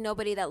 There's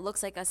nobody that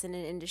looks like us in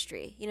an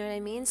industry. You know what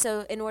I mean?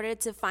 So in order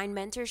to find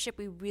mentorship,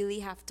 we really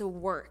have to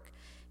work.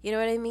 You know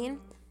what I mean?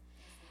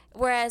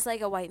 Whereas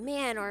a white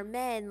man or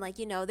men,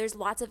 there's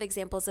lots of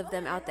examples of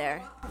them out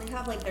there. They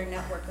have their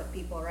network of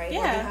people, right?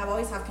 Yeah. Or they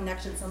always have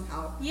connections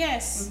somehow.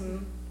 Yes.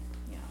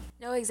 Yeah.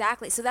 No,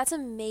 exactly. So that's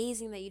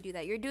amazing that you do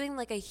that. You're doing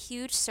a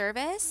huge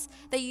service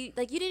that you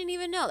didn't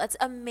even know. That's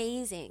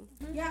amazing.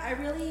 Yeah, I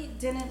really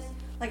didn't.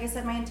 Like I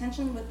said, my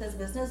intention with this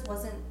business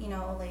wasn't,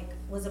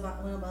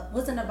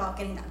 wasn't about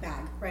getting that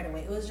bag right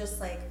away. It was just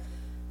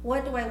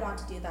what do I want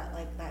to do that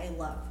I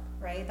love,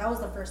 right? That was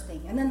the first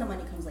thing, and then the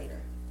money comes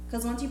later.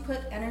 Because once you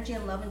put energy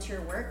and love into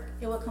your work,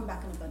 it will come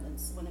back in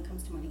abundance when it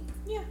comes to money.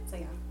 Yeah. So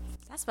yeah.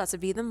 That's about to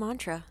be the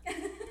mantra.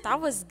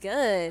 That was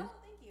good. Oh,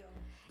 thank you.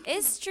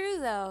 It's true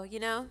though,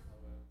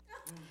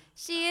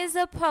 She is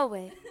a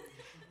poet.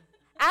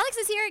 Alex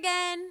is here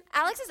again.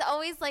 Alex is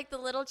always the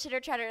little chitter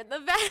chatter in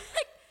the back.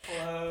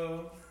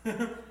 Hello.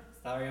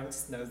 Sorry, I'm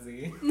just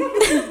nosy.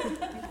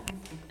 The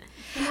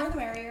more the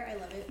merrier. I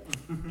love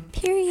it.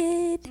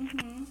 Period.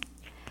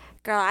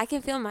 Girl, I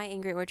can feel my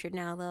angry orchard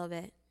now a little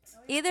bit.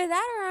 Either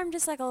that or I'm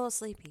just a little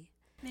sleepy.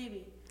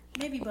 Maybe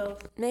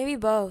both. Maybe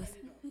both.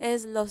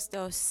 Es los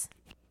dos.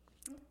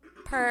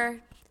 All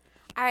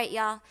right,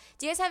 y'all.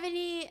 Do you guys have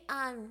any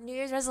New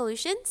Year's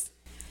resolutions?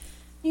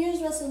 New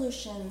Year's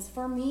resolutions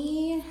for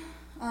me,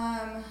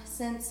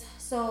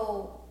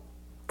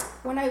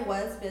 when I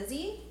was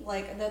busy,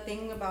 the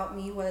thing about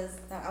me was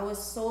that I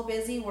was so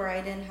busy where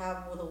I didn't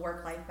have the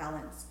work-life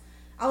balance.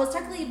 I was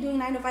technically doing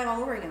 9 to 5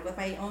 all over again with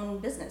my own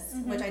business,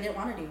 which I didn't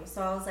want to do.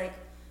 So I was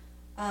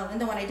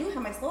and then when I do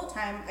have my slow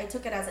time, I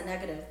took it as a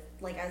negative,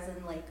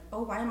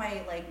 oh, why am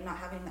I not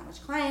having that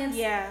much clients?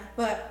 Yeah.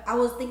 But I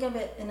was thinking of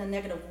it in a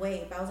negative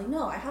way. But I was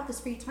no, I have this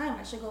free time.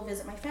 I should go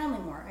visit my family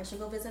more. I should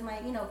go visit my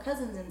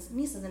cousins and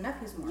nieces and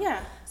nephews more.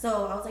 Yeah.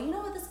 So I was you know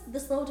what,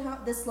 this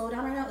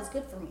slowdown right now is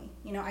good for me.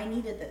 I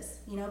needed this.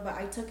 But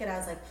I took it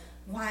as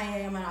why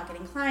am I not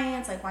getting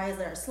clients? Why is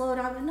there a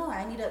slowdown? But no,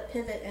 I need to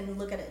pivot and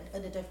look at it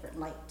in a different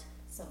light.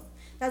 So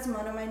that's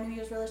one of my New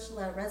Year's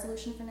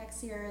resolution for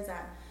next year is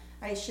that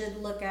I should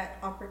look at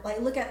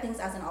things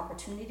as an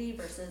opportunity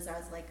versus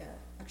as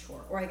a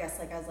chore, or I guess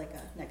as a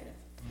negative.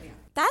 So, yeah.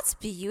 That's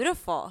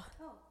beautiful.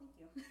 Oh,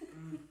 thank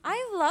you.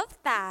 I love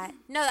that.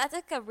 No, that's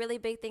a really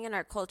big thing in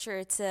our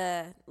culture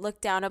to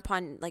look down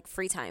upon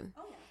free time.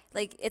 Oh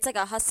yeah. It's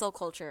a hustle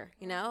culture,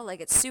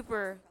 it's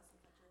super.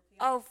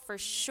 Oh, for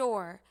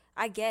sure.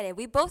 I get it.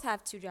 We both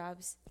have 2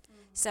 jobs.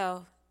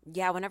 So,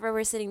 yeah, whenever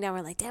we're sitting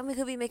down, we're damn, we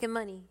could be making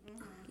money,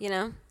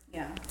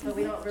 Yeah, but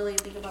we don't really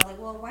think about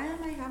well, why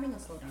am I having a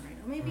slowdown right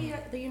now? Maybe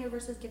the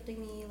universe is gifting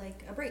me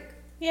a break.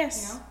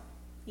 Yes.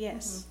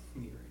 Yes.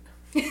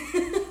 But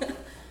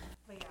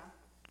yeah.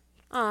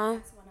 Aw.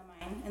 That's one of my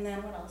fine. And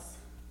then what else?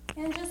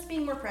 And just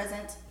being more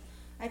present.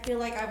 I feel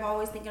like I've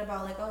always thinking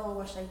about like, oh,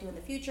 what should I do in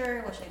the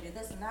future? What should I do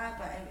this and that?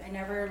 But I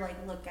never like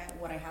look at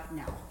what I have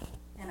now,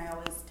 and I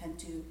always tend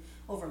to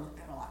overlook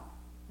that a lot.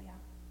 But yeah.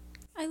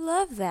 I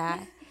love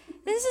that.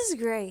 This is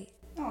great.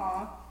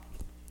 Aw.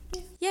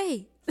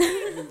 Yay.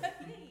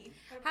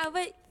 How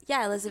about,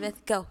 yeah,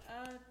 Elizabeth, go.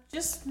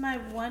 Just my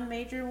one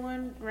major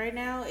one right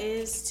now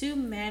is to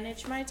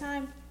manage my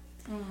time.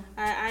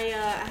 I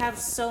have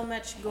so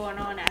much going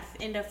on. I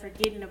end up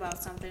forgetting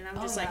about something.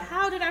 I'm just like,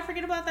 how did I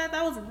forget about that?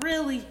 That was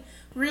really,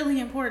 really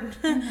important.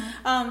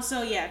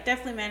 So yeah,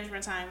 definitely manage my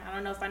time. I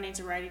don't know if I need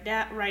to write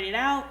it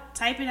out,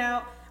 type it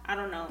out. I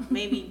don't know.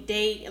 Maybe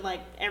date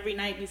like every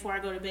night before I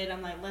go to bed.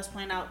 I'm like, let's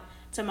plan out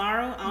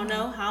tomorrow. I don't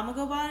know how I'm gonna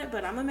go about it,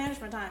 but I'm gonna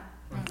manage my time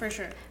for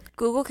sure.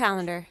 Google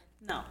Calendar.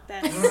 No,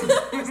 that's not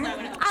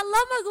gonna help. I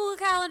love my Google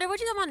Calendar. What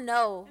you talking about?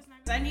 No.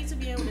 I need to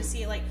be able to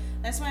see it. Like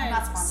that's why I'm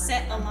not I sponsored.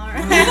 set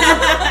alarms.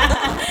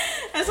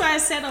 That's why I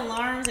set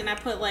alarms and I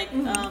put like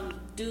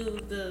do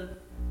the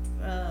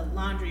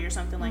laundry or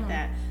something like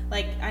that.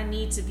 Like I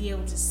need to be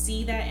able to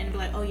see that and be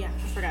like, oh yeah,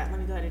 I forgot. Let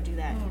me go ahead and do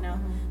that. You know,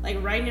 like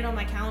writing it on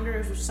my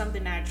calendar was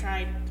something that I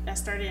tried. I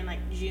started in like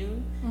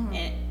June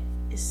and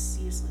it's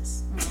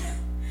useless.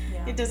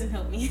 Yeah. It doesn't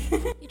help me.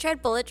 You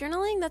tried bullet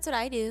journaling? That's what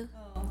I do.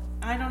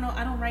 I don't know.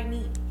 I don't write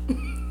neat,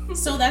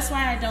 so that's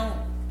why I don't.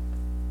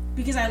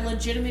 Because I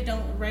legitimately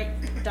don't write.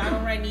 I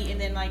don't write neat, and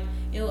then like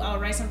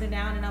I'll write something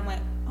down, and I'm like,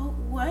 oh,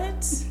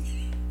 what?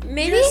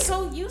 Maybe. You're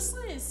so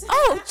useless.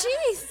 Oh,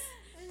 jeez.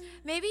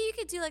 Maybe you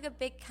could do like a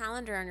big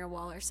calendar on your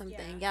wall or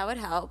something. Yeah, it would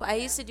help. I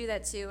used to do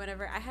that too.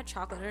 Whenever I had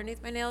chocolate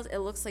underneath my nails, it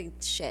looks like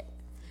shit.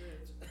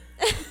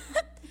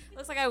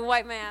 Looks like I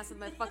wiped my ass with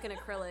my fucking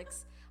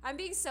acrylics. I'm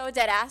being so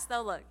dead ass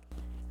though. Look.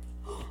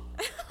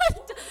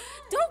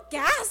 Don't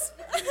gasp.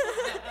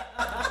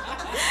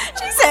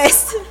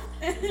 Jesus.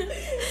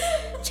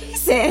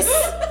 Jesus.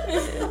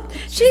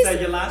 She said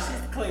your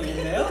lashes clean,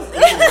 nails.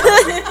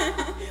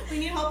 We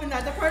need help in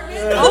that department.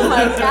 Oh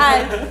my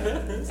god.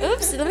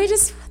 Oops, let me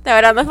just throw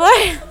it on the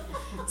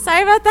floor.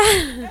 Sorry about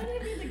that.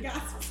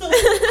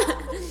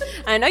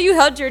 I know you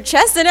held your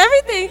chest and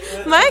everything.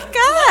 My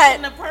God.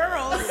 And the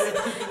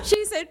pearls.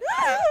 She said,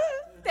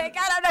 thank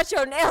God I'm not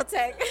your nail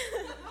tech.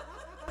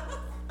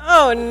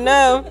 Oh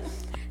no.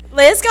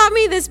 Liz got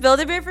me this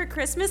Build-A-Bear for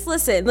Christmas.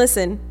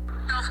 Listen.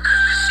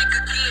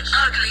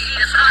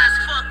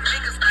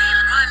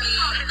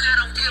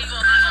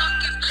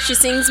 She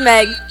sings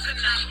Meg.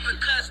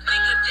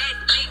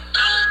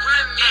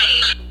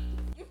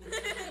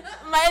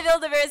 My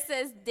Build-A-Bear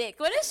says Dick.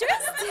 What does yours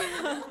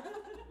do?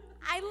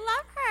 I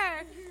love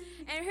her.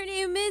 And her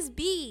name is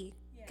B,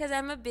 because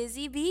I'm a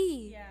busy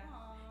bee. Yeah.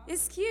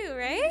 It's cute,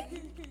 right?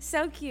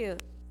 So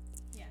cute.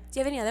 Yeah. Do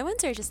you have any other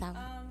ones or just that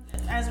one?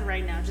 As of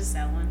right now, just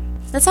that one.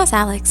 Let's ask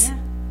Alex.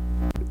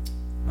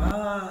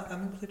 Yeah.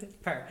 I'm included.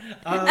 Fair.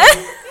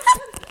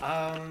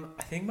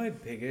 I think my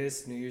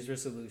biggest New Year's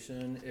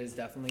resolution is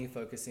definitely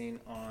focusing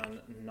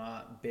on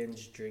not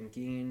binge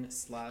drinking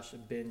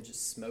 / binge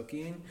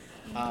smoking.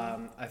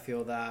 I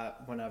feel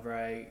that whenever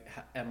I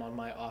am on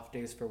my off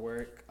days for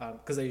work,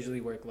 because I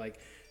usually work like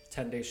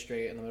 10 days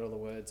straight in the middle of the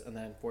woods and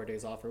then 4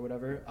 days off or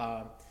whatever.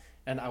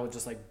 And I would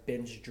just like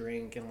binge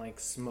drink and like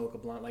smoke a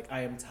blunt. Like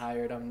I am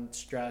tired, I'm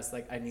stressed.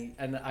 Like I need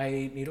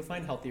to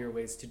find healthier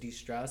ways to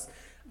de-stress.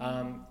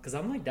 Because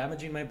I'm like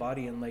damaging my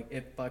body and like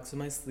it fucks with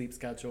my sleep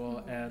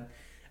schedule, and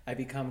I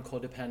become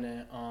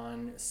codependent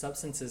on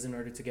substances in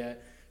order to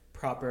get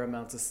proper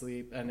amounts of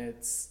sleep. And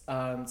it's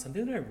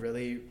something that I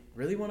really,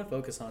 really want to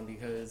focus on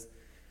because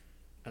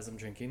as I'm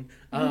drinking,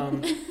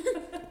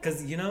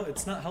 because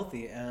it's not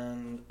healthy,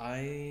 and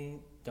I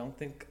don't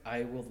think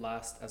I will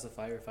last as a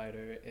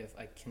firefighter if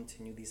I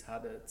continue these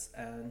habits.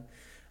 And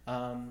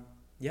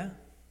yeah.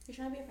 You're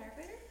trying to be a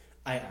firefighter?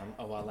 I am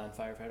a wildland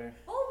firefighter.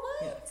 Oh,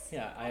 what?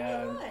 Yeah.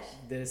 Oh my gosh.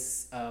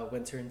 This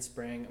winter and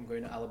spring, I'm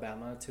going to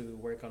Alabama to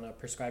work on a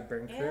prescribed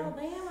burn crew.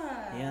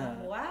 Alabama. Yeah.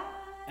 What?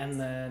 And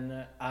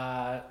then,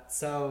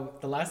 so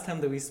the last time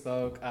that we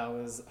spoke, I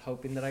was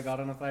hoping that I got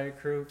on a fire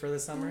crew for the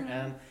summer,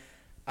 and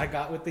I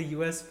got with the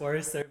U.S.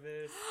 Forest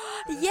Service.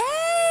 Yay!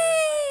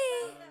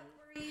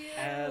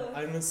 And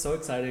I'm so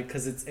excited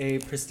because it's a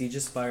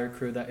prestigious fire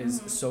crew that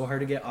is so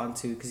hard to get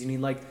onto because you need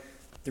like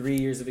 3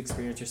 years of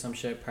experience or some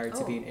shit prior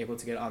to being able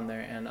to get on there.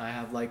 And I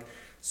have like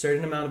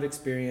certain amount of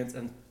experience,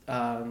 and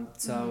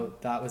so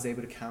that was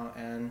able to count.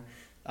 And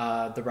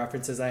the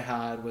references I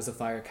had was a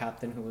fire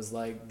captain who was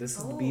like, this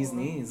is the bee's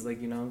knees, like,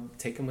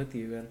 take him with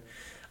you. And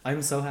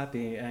I'm so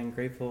happy and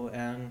grateful.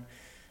 And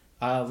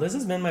Liz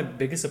has been my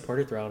biggest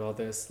supporter throughout all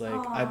this.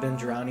 Like, I've been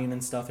drowning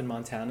and stuff in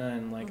Montana,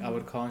 and like I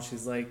would call and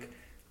she's like,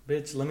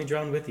 bitch, let me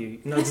drown with you.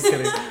 No, just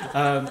kidding.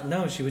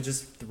 No, she would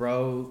just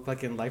throw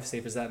fucking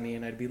lifesavers at me,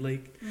 and I'd be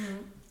like,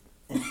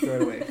 throw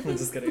it away. I'm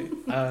just kidding.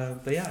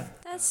 But yeah.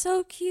 That's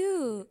so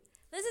cute.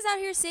 Liz is out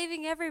here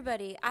saving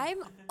everybody.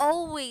 I'm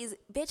always,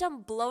 bitch,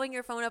 I'm blowing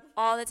your phone up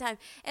all the time.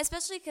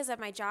 Especially because at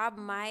my job,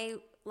 my,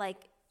 like,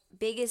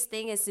 biggest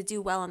thing is to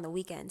do well on the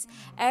weekends.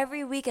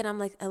 Every weekend I'm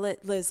like,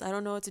 Liz, I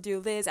don't know what to do.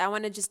 Liz, I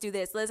want to just do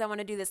this. Liz, I want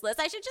to do this. Liz,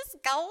 I should just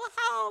go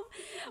home.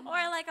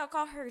 Or like I'll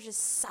call her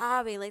just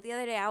sobbing. Like the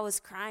other day I was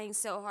crying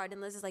so hard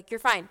and Liz is like, you're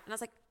fine. And I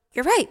was like,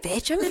 you're right,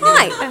 bitch, I'm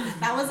fine.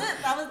 That was it.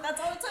 That's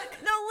all it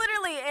took. No,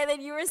 literally. And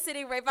then you were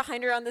sitting right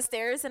behind her on the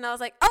stairs and I was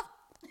like, oh,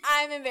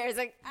 I'm embarrassed.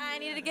 Like, I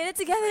need to get it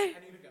together. I need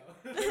to go.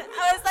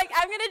 I was like,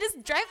 I'm going to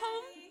just drive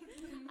home.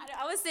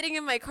 I was sitting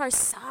in my car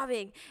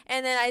sobbing.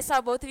 And then I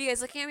saw both of you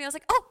guys looking at me. I was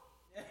like, oh,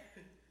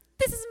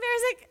 this is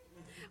embarrassing.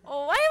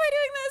 Oh, why am I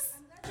doing this?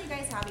 I'm glad you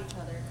guys have each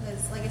other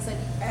because, like I said,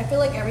 I feel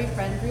like every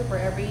friend group or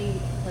every,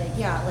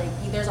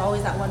 there's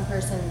always that one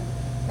person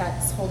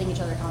that's holding each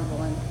other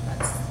accountable, and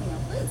that's,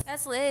 Liz.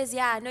 That's Liz.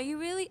 Yeah. No, you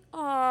really.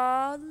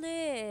 Aw,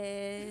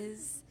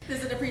 Liz. This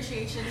is an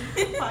appreciation.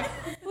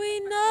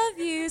 We love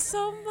you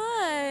so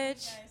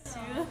much.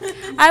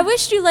 I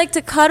wish you liked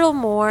to cuddle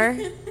more.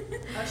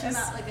 Oh, she's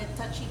not like a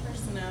touchy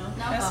person. No.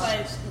 That's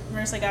why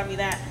Marissa got me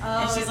that.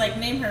 And she's like,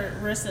 name her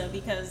Rissa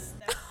because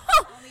that's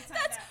the only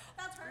time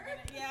that's her.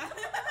 Yeah.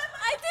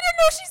 I didn't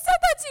know she said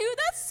that to you.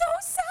 That's so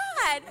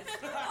sad.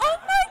 Oh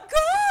my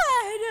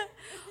god.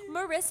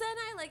 Marissa and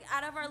I, like,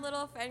 out of our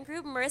little friend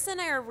group, Marissa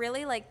and I are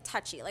really like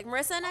touchy. Like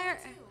Marissa and I are.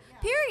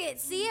 Period.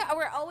 See,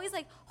 we're always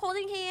like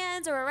holding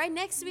hands or we're right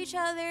next to each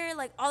other,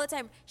 like all the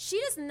time. She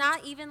does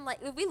not even like,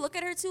 if we look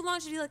at her too long,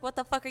 she'll be like, what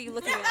the fuck are you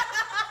looking at?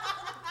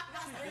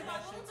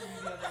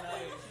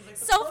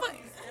 So funny.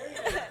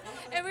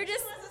 And we're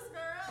just,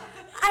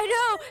 I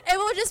know. And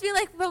we'll just be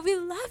like, but we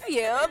love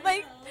you.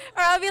 Like,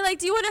 or I'll be like,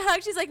 do you want a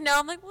hug? She's like, no.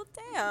 I'm like, well,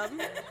 damn.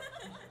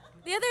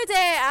 The other day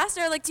I asked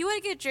her, like, do you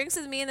want to get drinks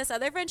with me and this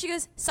other friend? She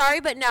goes, sorry,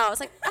 but no. I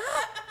was like,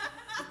 ah.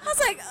 I was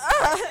like,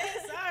 ugh.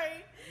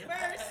 Sorry.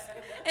 First.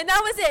 And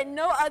that was it.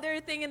 No other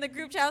thing in the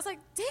group chat. I was like,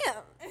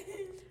 damn,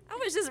 I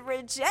was just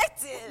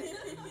rejected.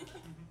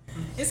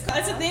 It's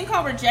a thing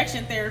called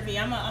rejection therapy.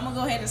 I'm gonna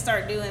go ahead and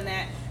start doing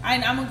that.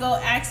 I'm gonna go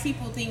ask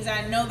people things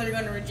I know they're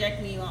gonna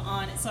reject me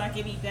on it, so I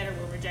can be better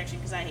with rejection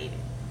because I hate it.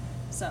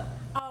 So.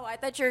 Oh, I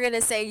thought you were gonna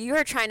say you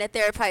were trying to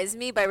therapize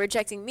me by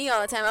rejecting me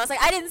all the time. I was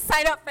like, I didn't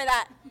sign up for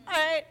that. All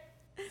right,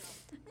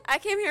 I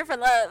came here for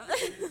love.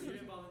 You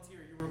didn't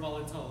volunteer. You were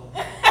voluntold.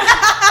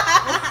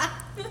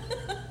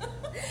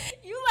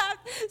 You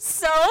laughed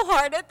so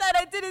hard at that.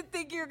 I didn't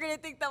think you were gonna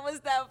think that was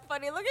that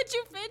funny. Look at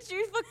you, Fitch.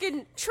 You're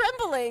fucking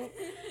trembling.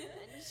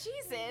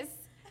 Jesus.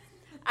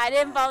 I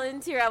didn't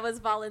volunteer. I was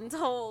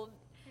voluntold.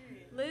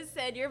 Liz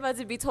said you're about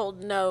to be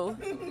told no.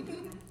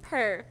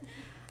 Per.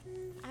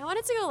 I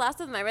wanted to go last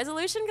with my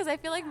resolution because I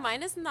feel like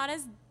mine is not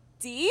as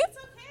deep. It's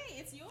okay.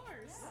 It's yours.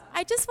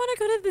 I just want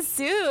to go to the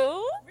zoo.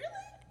 Really?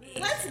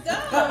 Let's go.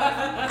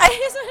 I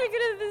just want to go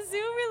to the zoo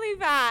really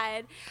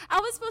bad. I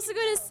was supposed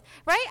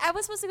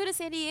to go to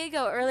San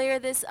Diego earlier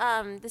this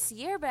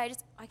year, but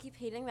I keep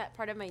hating that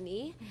part of my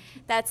knee.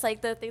 That's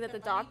like the thing that the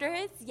doctor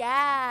hits.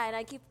 Yeah, and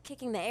I keep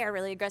kicking the air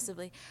really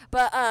aggressively.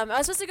 But I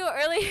was supposed to go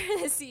earlier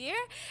this year,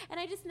 and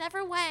I just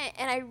never went.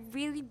 And I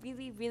really,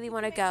 really, really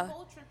want to go.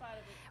 Whole trip out of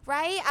it.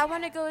 Right? I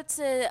want to go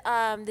to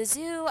the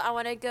zoo. I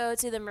want to go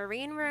to the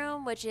Marine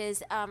Room, which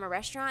is a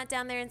restaurant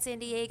down there in San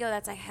Diego.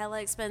 That's like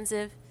hella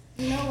expensive.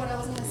 You know what I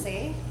was gonna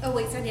say? Oh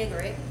wait, San Diego,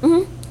 right?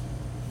 Mhm.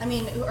 I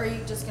mean, are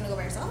you just gonna go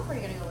by yourself, or are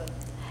you gonna go with?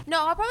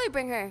 No, I'll probably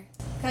bring her.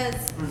 Because,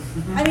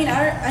 I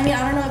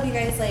don't know if you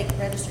guys like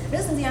register your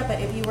business yet,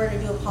 but if you were to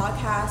do a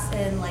podcast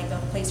in like the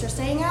place you're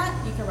staying at,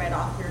 you can write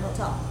off your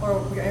hotel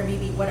or your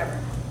Airbnb, whatever.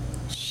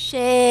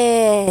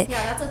 Shit.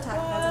 Yeah, that's a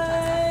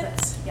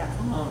tax. Yeah.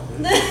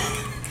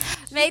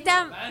 Make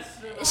them.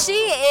 She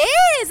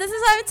is. This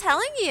is what I'm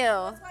telling you.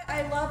 That's why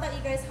I love that you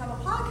guys have a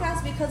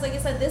podcast because, like I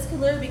said, this could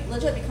literally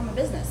legit become a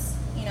business.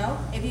 You know,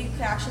 if you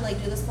could actually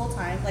like do this full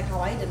time, like how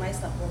I did my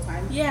stuff full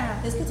time.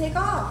 Yeah. This could take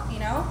off. You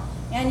know,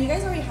 and you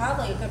guys already have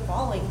like a good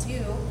following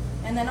too.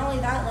 And then not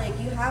only that, like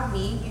you have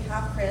me, you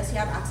have Chris, you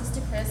have access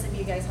to Chris if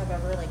you guys have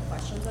ever like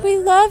questions. We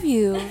love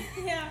you.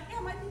 Yeah. Yeah,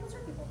 my people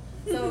serve people.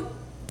 So.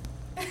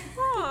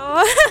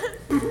 Aww.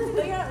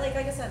 But yeah, like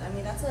I said, I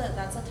mean that's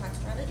a tax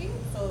strategy.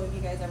 So if you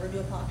guys ever do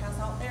a podcast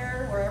out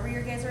there, wherever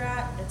you guys are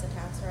at, it's a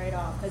tax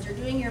write-off because you're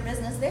doing your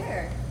business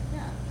there.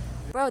 Yeah.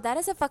 Bro, that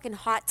is a fucking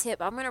hot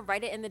tip. I'm gonna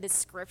write it in the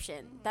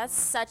description. That's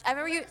such. I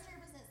remember you.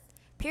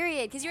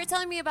 Period. Because you were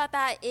telling me about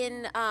that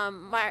in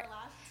my.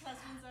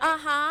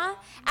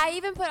 I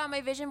even put on my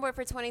vision board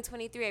for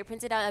 2023. I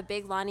printed out a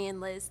big Lonnie and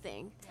Liz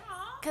thing.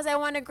 Because I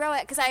want to grow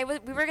it. Because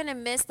we were going to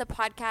miss the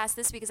podcast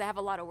this week because I have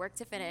a lot of work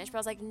to finish. But I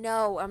was like,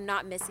 no, I'm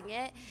not missing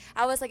it.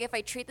 I was like, if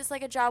I treat this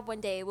like a job,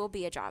 one day it will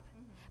be a job.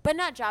 But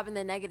not job in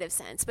the negative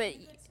sense, but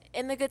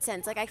in the good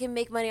sense. Like I can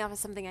make money off of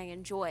something I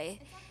enjoy,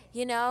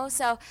 you know?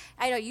 So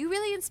I know you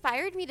really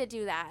inspired me to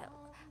do that.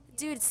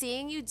 Dude,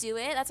 seeing you do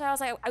it, that's why I was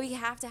like, we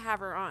have to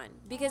have her on.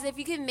 Because if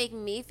you can make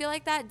me feel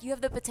like that, you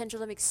have the potential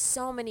to make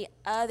so many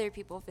other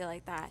people feel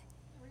like that.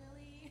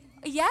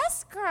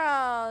 Yes,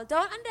 girl.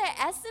 Don't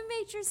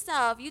underestimate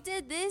yourself. You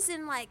did this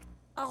and like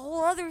a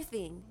whole other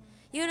thing.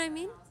 You know what I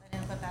mean? I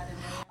didn't put that in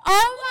there.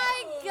 Oh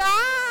my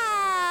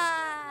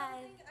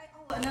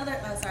God. another.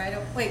 Sorry, I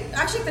don't. Wait,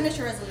 actually, finish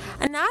your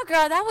resolution. Nah,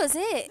 girl, that was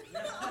it.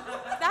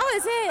 That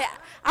was it.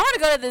 I want to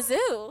go to the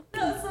zoo.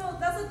 No, so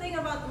that's the thing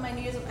about my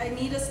New Year's. I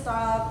need to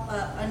stop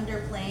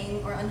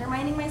underplaying or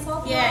undermining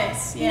myself.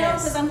 Yes, You know,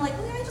 yes. because I'm like,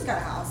 oh, yeah, I just got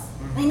a house.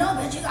 I know,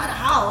 bitch, you got a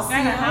house.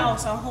 Got you a know?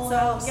 house, a whole So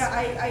house.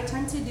 yeah, I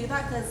tend to do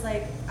that because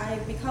like I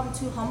become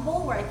too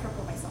humble where I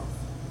cripple myself.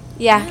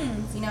 Yeah.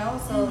 You know,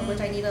 so which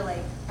I need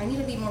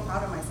to be more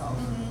proud of myself,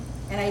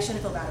 and I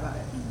shouldn't feel bad about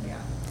it. Yeah,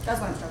 that's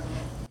what I'm struggling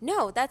with.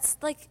 No, that's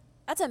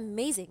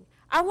amazing.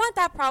 I want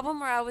that problem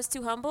where I was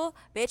too humble.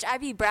 Bitch, I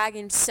be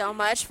bragging so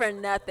much for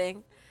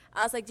nothing.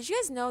 I was like, did you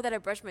guys know that I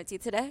brushed my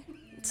teeth today?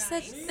 Just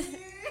like,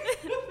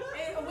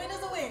 Hey, a win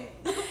is a win.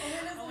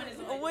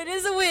 a win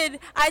is a win.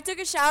 I took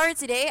a shower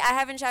today. I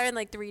haven't showered in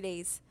like 3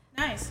 days.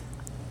 Nice.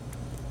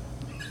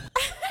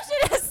 I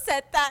should have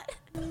said that.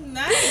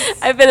 Nice.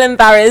 I feel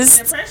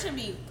embarrassed. Depression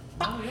be.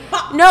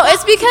 No,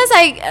 it's because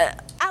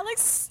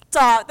Alex,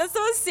 stop. That's the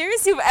most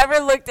serious you've ever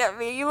looked at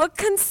me. You look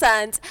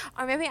concerned.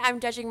 Or maybe I'm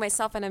judging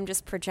myself and I'm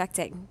just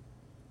projecting.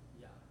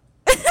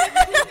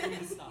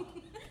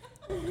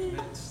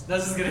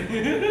 That's just kidding.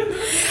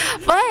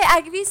 But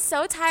I could be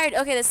so tired.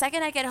 Okay, the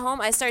second I get home,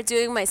 I start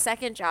doing my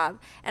second job.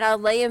 And I'll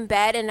lay in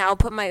bed and I'll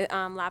put my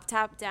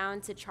laptop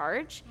down to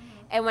charge.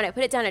 And when I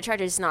put it down to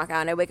charge, I just knock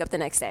out and I wake up the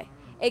next day.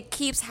 It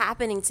keeps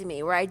happening to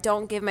me where I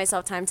don't give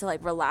myself time to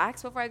like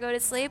relax before I go to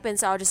sleep. And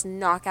so I'll just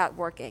knock out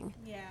working.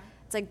 Yeah.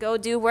 It's like go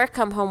do work,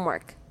 come home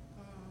work.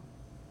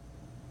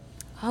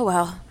 Oh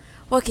well,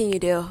 what can you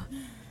do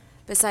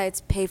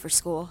besides pay for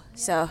school?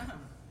 So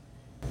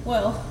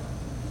Well,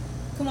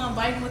 come on,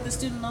 Biden with the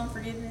student loan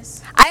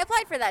forgiveness. I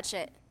applied for that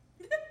shit.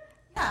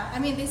 Yeah, I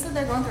mean, they said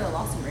they're going through a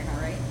lawsuit right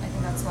now, right? I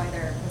think that's why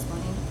they're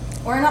postponing,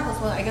 or not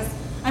postponing. I guess.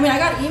 I mean, I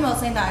got an email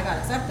saying that I got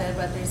accepted,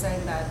 but they're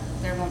saying that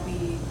there won't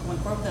be one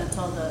forward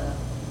until the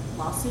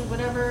lawsuit,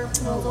 whatever,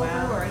 blows over,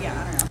 or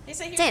yeah, I don't know. They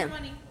say here's Damn. your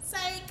money.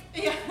 Psych.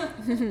 Yeah.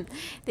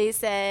 They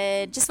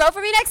said just vote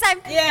for me next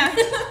time. Yeah.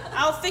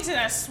 I'll fix it.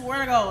 I swear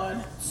to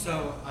God.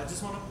 So I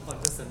just want to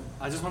plug this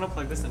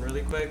in.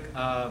 Really quick.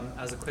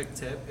 As a quick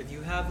tip, if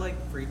you have like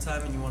free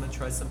time and you want to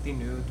try something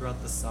new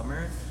throughout the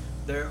summer,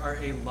 there are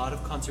a lot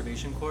of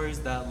conservation corps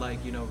that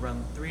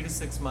run 3 to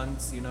 6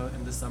 months.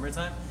 In the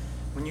summertime,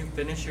 when you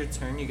finish your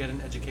term, you get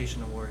an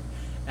education award,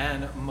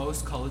 and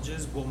most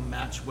colleges will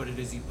match what it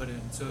is you put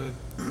in. So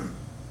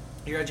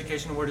if your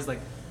education award is like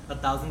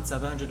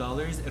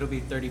 $1,700, it'll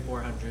be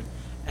 $3,400,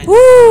 and you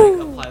can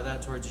like apply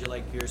that towards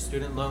your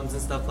student loans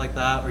and stuff like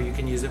that, or you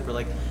can use it for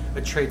like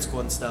a trade school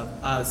and stuff.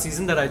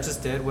 Season that I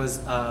just did was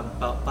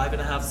about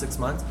 5.5, 6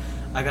 months.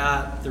 I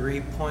got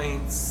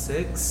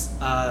 3.6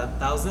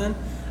 thousand,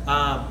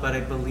 but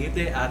I believe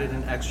they added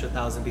an extra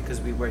 1,000 because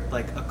we worked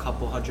like a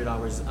couple hundred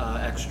hours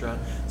extra.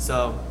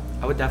 So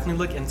I would definitely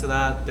look into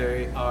that.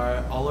 They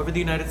are all over the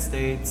United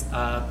States.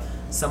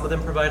 Some of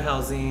them provide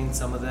housing,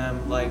 some of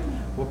them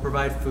will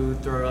provide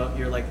food throughout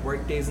your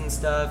work days and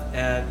stuff,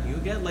 and you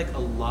get a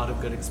lot of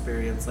good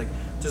experience,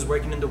 just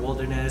working in the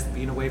wilderness,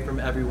 being away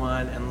from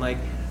everyone, and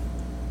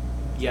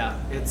yeah,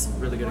 it's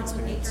really good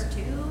experience.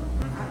 Nature too.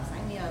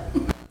 Sign me up.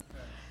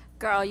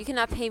 Girl, you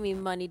cannot pay me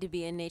money to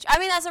be in nature. I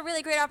mean, that's a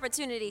really great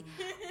opportunity,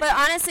 but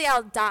honestly,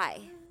 I'll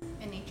die.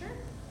 In nature?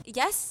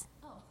 Yes.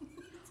 Oh.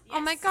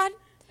 Oh my God.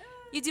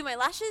 You do my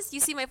lashes. You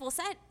see my full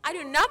set. I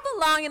do not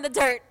belong in the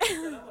dirt.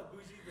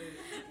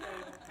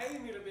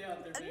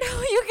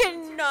 No, you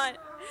cannot.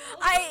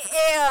 I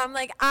am.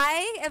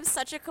 I am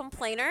such a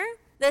complainer.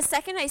 The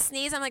second I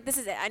sneeze, I'm like, this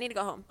is it. I need to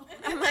go home.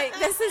 I'm like,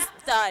 this is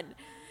done.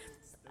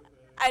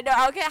 I know.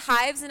 I'll get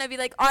hives and I'll be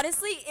like,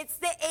 honestly, it's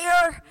the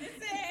air.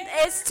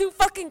 It's too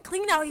fucking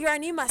clean out here. I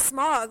need my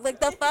smog. The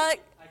fuck?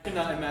 I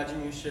cannot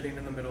imagine you shitting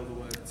in the middle of the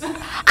woods.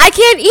 I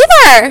can't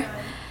either.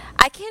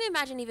 I can't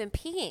imagine even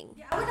peeing.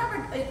 Yeah, I would never.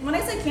 When I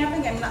say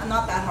camping, I'm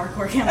not that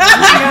hardcore camping.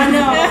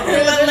 No.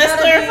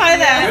 Let's clarify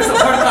that. There's a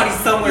porta potty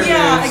somewhere.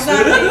 Yeah, bitch.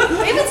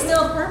 exactly. Even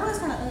still, the purple is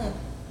kind of.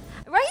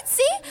 Right?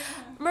 See?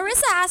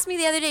 Marissa asked me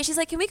the other day, she's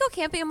like, can we go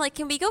camping? I'm like,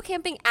 can we go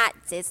camping at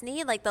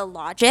Disney? The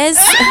lodges?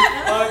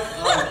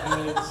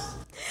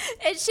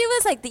 And she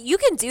was like, you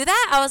can do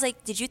that? I was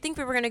like, did you think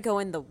we were going to go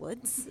in the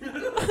woods?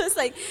 I was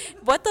like,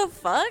 what the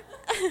fuck?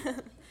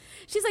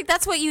 She's like,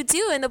 that's what you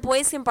do, and the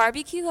boys can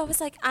barbecue. I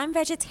was like, I'm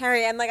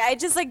vegetarian. I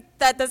just,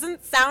 that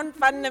doesn't sound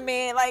fun to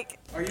me. Are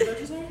you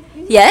vegetarian?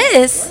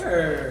 Yes.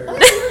 Sure. Oh,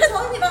 yeah, you were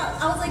telling me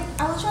about.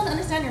 I was trying to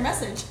understand your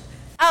message.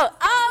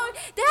 Oh,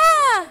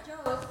 yeah.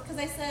 Joke,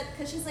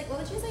 because she's like, what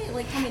did you say?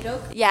 Tell me a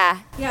joke. Yeah.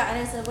 Yeah, and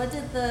I said, what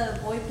did the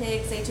boy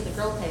pig say to the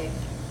girl pig?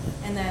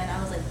 And then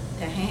I was like,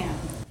 the ham.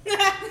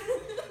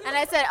 And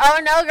I said, oh,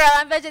 no, girl,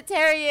 I'm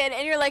vegetarian.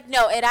 And you're like,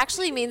 no, it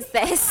actually means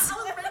this.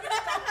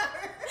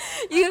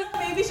 You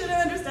maybe shouldn't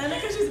understand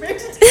it because she's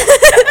vegetarian.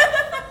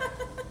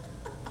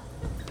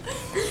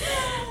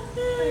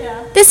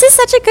 Yeah. This is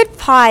such a good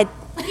pod.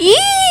 I'm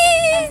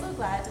so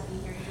glad to be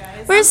here, you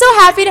guys. We're so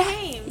happy to.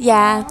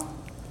 Yeah.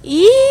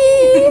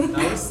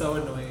 That was so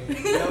annoying.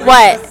 You know,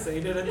 What? Just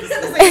saying it at the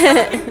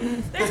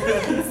same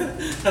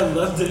time. I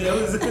loved it. It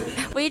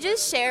was. We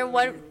just share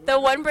the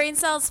one brain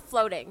cell's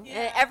floating.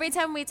 And every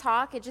time we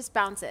talk, it just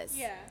bounces.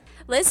 Yeah.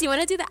 Liz, you want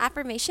to do the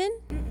affirmation?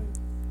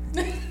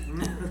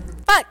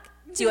 Fuck.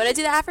 Do you want to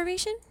do the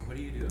affirmation? What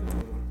do you do?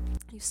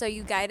 So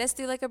you guide us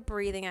through like a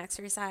breathing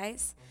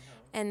exercise,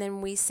 and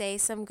then we say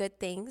some good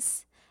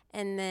things,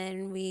 and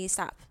then we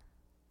stop.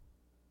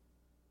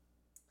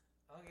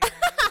 Okay.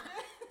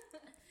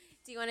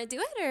 Do you want to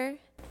do it or?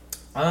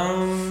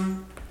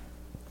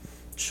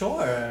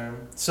 Sure.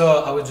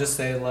 So I would just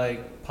say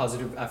like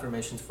positive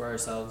affirmations for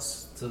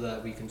ourselves so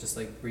that we can just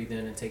like breathe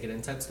in and take it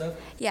in type stuff.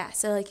 Yeah,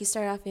 so like you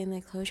start off being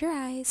like, close your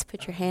eyes,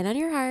 put your hand on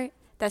your heart.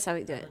 That's how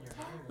we do it.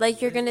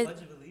 Like you're gonna.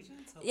 Pledge of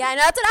allegiance? Yeah, I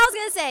know that's what I was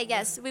gonna say.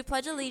 Yes, we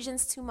pledge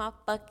allegiance to my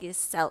fucking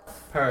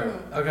self.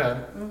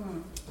 Okay.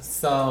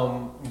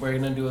 So we're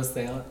gonna do a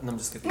seance. No, I'm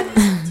just kidding.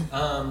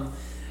 All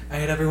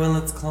right, everyone,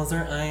 let's close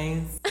our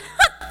eyes.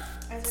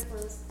 Eyes are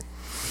closed.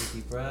 Take a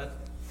deep breath.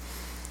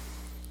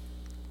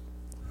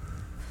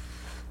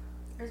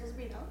 Are you supposed to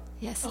breathe out?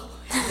 Yes.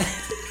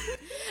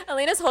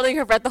 Alina's holding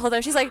her breath the whole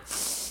time. She's like,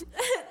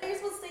 Are you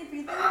supposed to say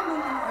breathe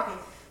out? Okay.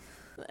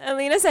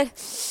 Alina said,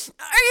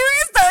 "Are you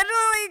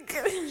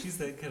starting She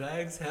said, "Can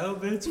I exhale,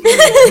 bitch?"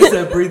 She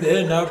said, "Breathe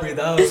in, now breathe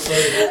out."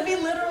 Let me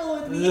literal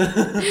with me.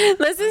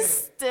 Liz is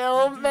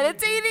still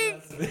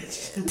meditating.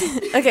 Bitch.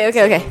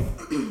 Okay.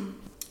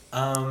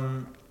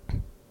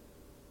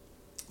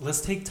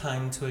 Let's take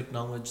time to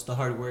acknowledge the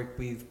hard work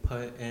we've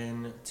put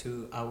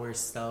into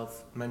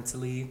ourselves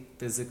mentally,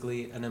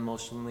 physically, and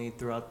emotionally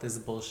throughout this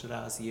bullshit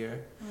ass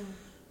year.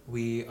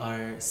 We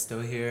are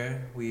still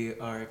here. We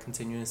are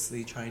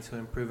continuously trying to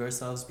improve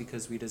ourselves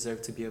because we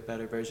deserve to be a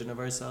better version of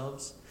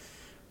ourselves.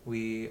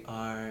 We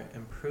are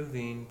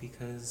improving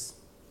because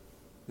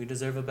we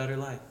deserve a better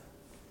life.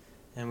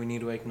 And we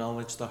need to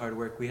acknowledge the hard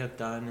work we have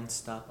done and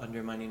stop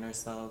undermining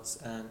ourselves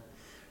and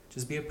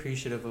just be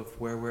appreciative of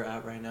where we're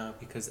at right now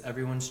because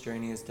everyone's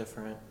journey is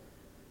different.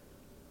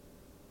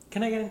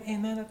 Can I get an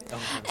amen?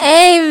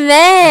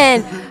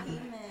 Amen.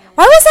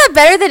 Why was that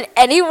better than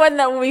anyone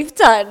that we've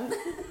done?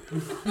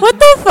 What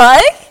the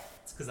fuck?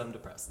 It's because I'm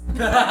depressed. All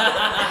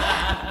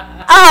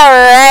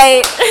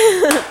right.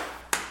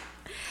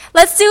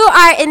 Let's do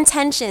our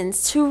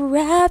intentions to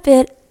wrap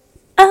it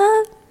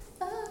up.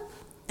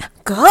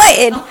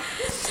 Good.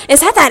 Is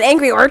that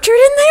angry orchard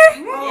in there?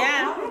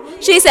 Yeah.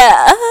 She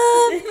said,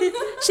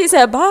 she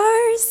said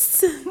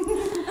bars.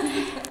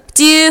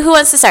 Who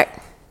wants to start?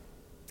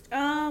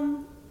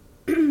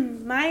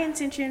 My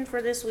intention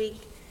for this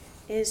week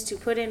is to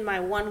put in my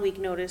 1 week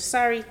notice.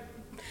 Sorry,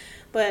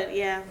 but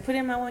yeah, put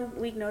in my 1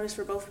 week notice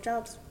for both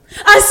jobs.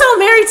 I saw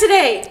Mary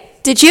today.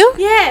 Did you?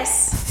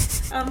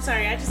 Yes. I'm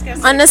sorry, I just got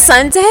so On a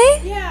excited.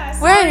 Sunday? Yeah, I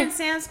saw Where? her in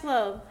Sam's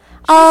Club.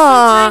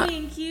 Oh, Tiny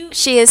and cute.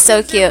 she is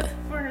so cute.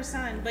 For her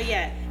son, but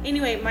yeah.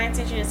 Anyway, my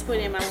intention is to put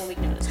in my 1 week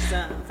notice.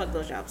 Fuck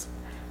those jobs.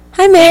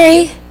 Hi,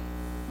 Mary.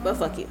 But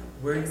fuck you.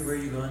 Where are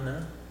you going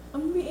now?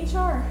 I'm gonna be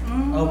HR.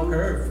 Oh,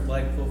 perv.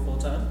 Like full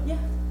time? Yeah.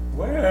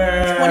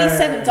 Where?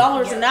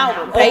 $27 an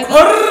hour, baby.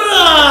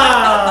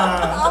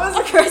 That was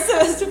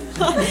aggressive as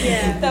fuck.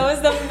 Yeah. That was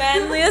the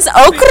manliest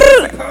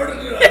okra.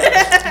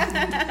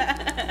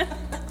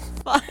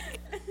 Fuck.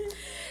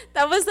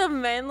 That was the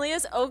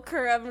manliest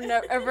okra I've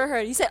ever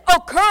heard. You said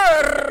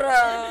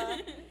okra.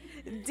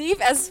 Deep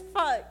as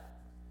fuck.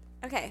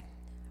 Okay.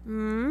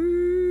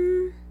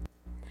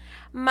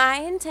 My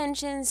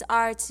intentions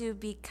are to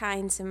be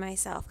kind to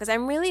myself because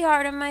I'm really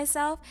hard on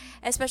myself,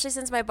 especially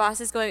since my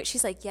boss is going.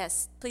 She's like,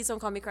 yes, please don't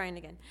call me crying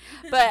again.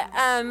 But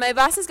my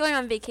boss is going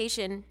on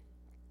vacation,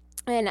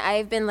 and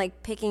I've been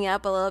like picking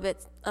up a little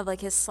bit of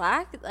like his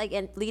slack, like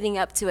and leading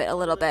up to it a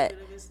little bit,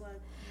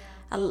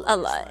 a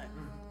lot.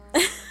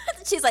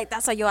 She's like,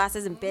 that's why your ass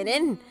hasn't been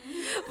in.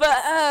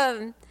 But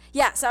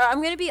yeah, so I'm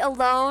going to be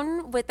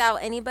alone without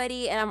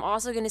anybody, and I'm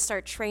also going to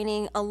start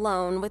training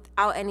alone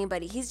without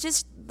anybody. He's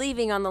just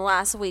leaving on the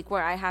last week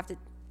where I have to,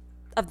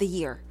 of the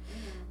year.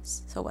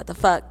 So what the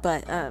fuck?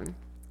 But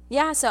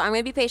yeah, so I'm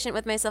going to be patient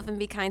with myself and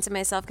be kind to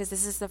myself because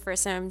this is the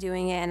first time I'm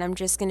doing it, and I'm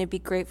just going to be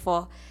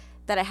grateful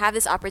that I have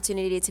this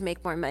opportunity to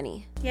make more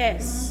money.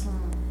 Yes.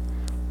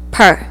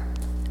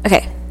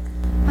 Okay.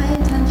 My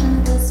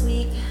intention this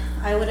week,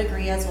 I would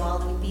agree as well,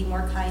 to be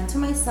more kind to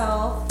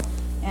myself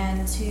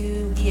and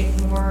to be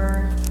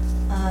more,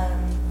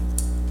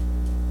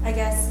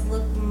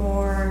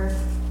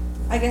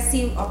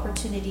 see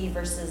opportunity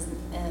versus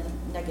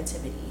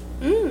negativity.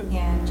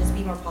 And just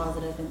be more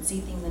positive and see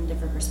things in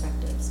different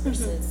perspectives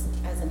versus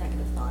as a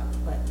negative thought.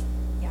 But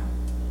yeah,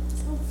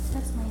 so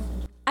that's my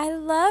intention. I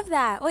love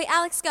that. Wait,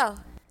 Alex, go.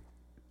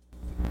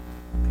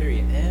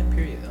 Period.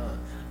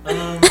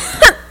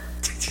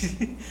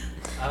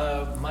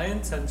 My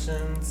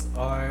intentions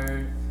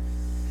are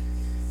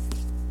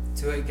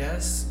to, I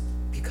guess,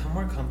 become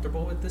more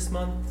comfortable with this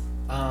month.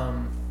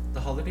 The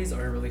holidays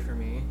aren't really for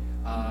me.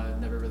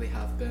 Never really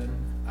have been.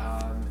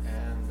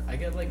 And I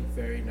get like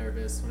very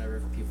nervous whenever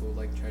people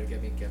like try to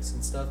get me gifts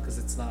and stuff because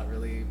it's not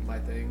really my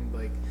thing.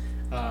 Like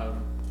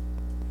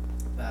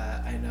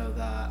that I know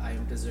that I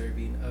am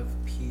deserving of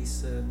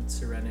peace and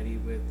serenity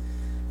with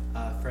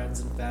friends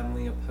and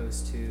family,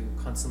 opposed to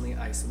constantly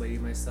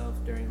isolating myself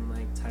during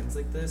like times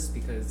like this,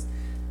 because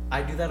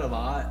I do that a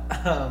lot,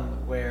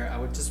 where I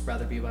would just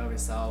rather be by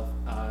myself,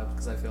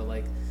 because I feel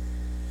like,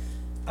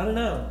 I don't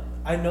know,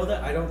 I know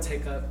that I don't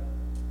take up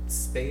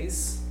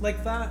space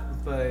like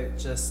that, but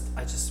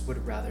I just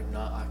would rather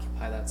not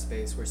occupy that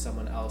space where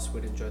someone else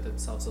would enjoy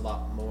themselves a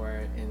lot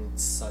more in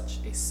such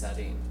a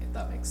setting, if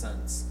that makes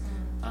sense.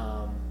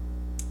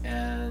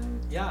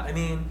 And yeah, I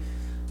mean,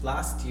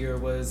 last year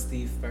was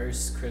the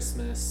first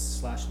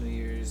Christmas / New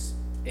Year's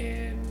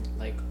in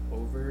like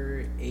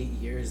over 8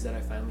 years that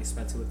I finally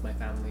spent it with my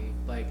family.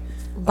 Like,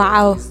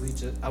 Wow.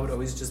 I would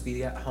always just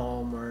be at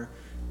home, or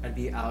I'd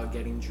be out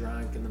getting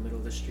drunk in the middle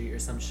of the street or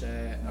some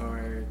shit,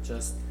 or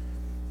just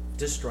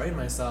destroying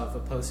myself,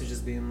 opposed to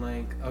just being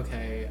like,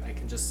 okay, I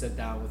can just sit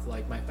down with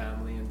like my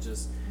family and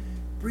just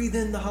breathe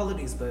in the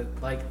holidays. But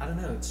like, I don't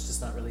know, it's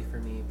just not really for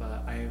me.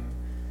 But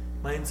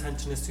my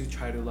intention is to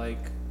try to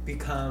like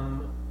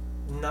become,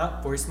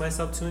 not force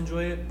myself to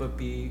enjoy it, but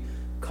be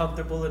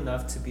comfortable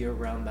enough to be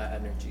around that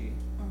energy.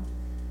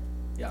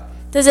 Yeah.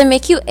 Does it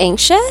make you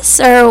anxious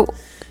or?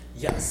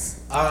 Yes.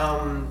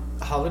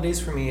 Holidays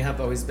for me have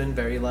always been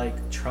very like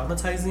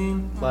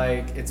traumatizing.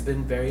 Like, it's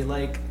been very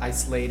like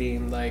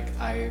isolating. Like,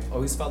 I've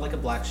always felt like a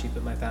black sheep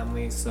in my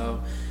family.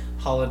 So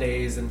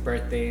holidays and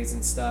birthdays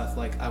and stuff,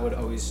 like I would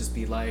always just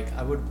be like,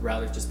 I would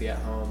rather just be at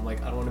home.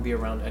 Like, I don't want to be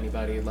around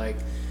anybody. Like,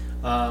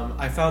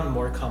 I found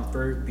more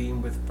comfort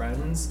being with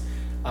friends,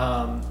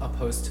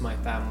 opposed to my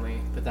family,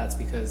 but that's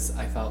because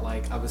I felt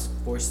like I was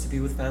forced to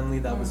be with family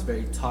that was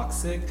very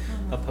toxic,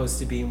 opposed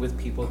to being with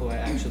people who I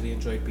actually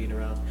enjoyed being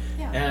around.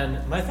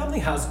 And my family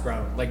has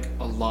grown like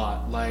a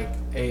lot. Like,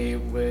 it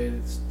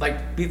was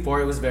like,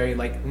 before it was very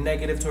like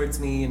negative towards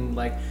me, and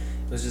like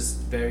it was just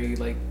very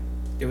like,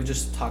 they would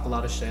just talk a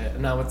lot of shit,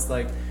 and now it's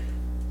like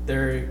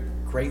they're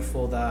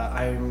grateful that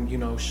I'm, you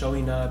know,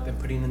 showing up and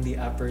putting in the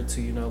effort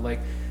to, you know, like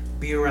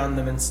be around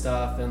them and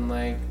stuff, and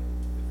like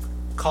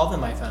call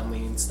them my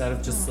family instead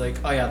of just like,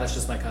 oh yeah, that's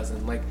just my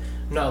cousin. Like,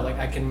 no, like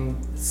I can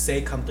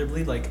say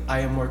comfortably, like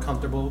I am more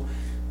comfortable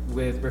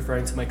with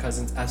referring to my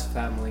cousins as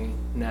family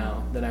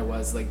now than I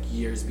was like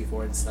years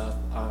before and stuff.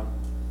 I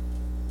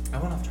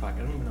went off track. I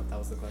don't even know if that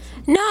was the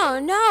question.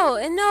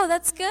 No,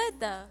 that's good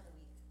though.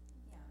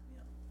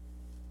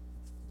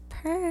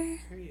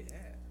 Period.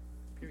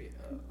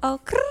 Oh,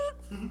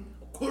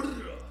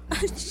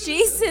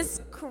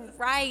 Jesus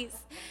Christ.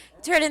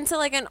 Turn into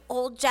like an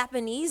old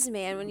Japanese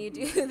man when you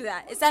do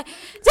that. Is that?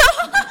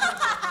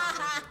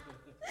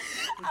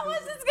 I was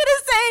just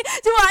gonna say,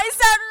 do I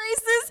sound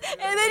racist?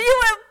 And then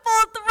you went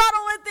full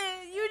throttle with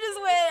it. You just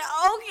went,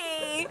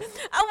 okay.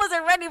 I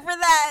wasn't ready for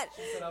that.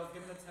 She said I was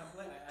given a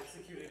template. I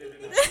executed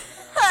it.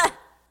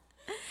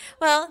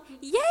 Well,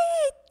 yay!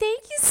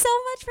 Thank you so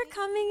much for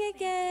coming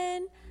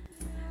again.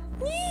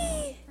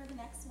 Yay. For the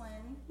next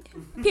one.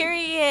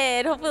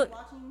 Period. Hopefully.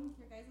 Watching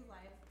your guys'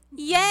 live.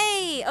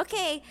 Yay.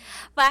 Okay.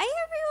 Bye,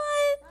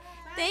 everyone.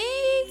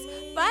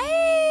 Thanks.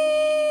 Bye.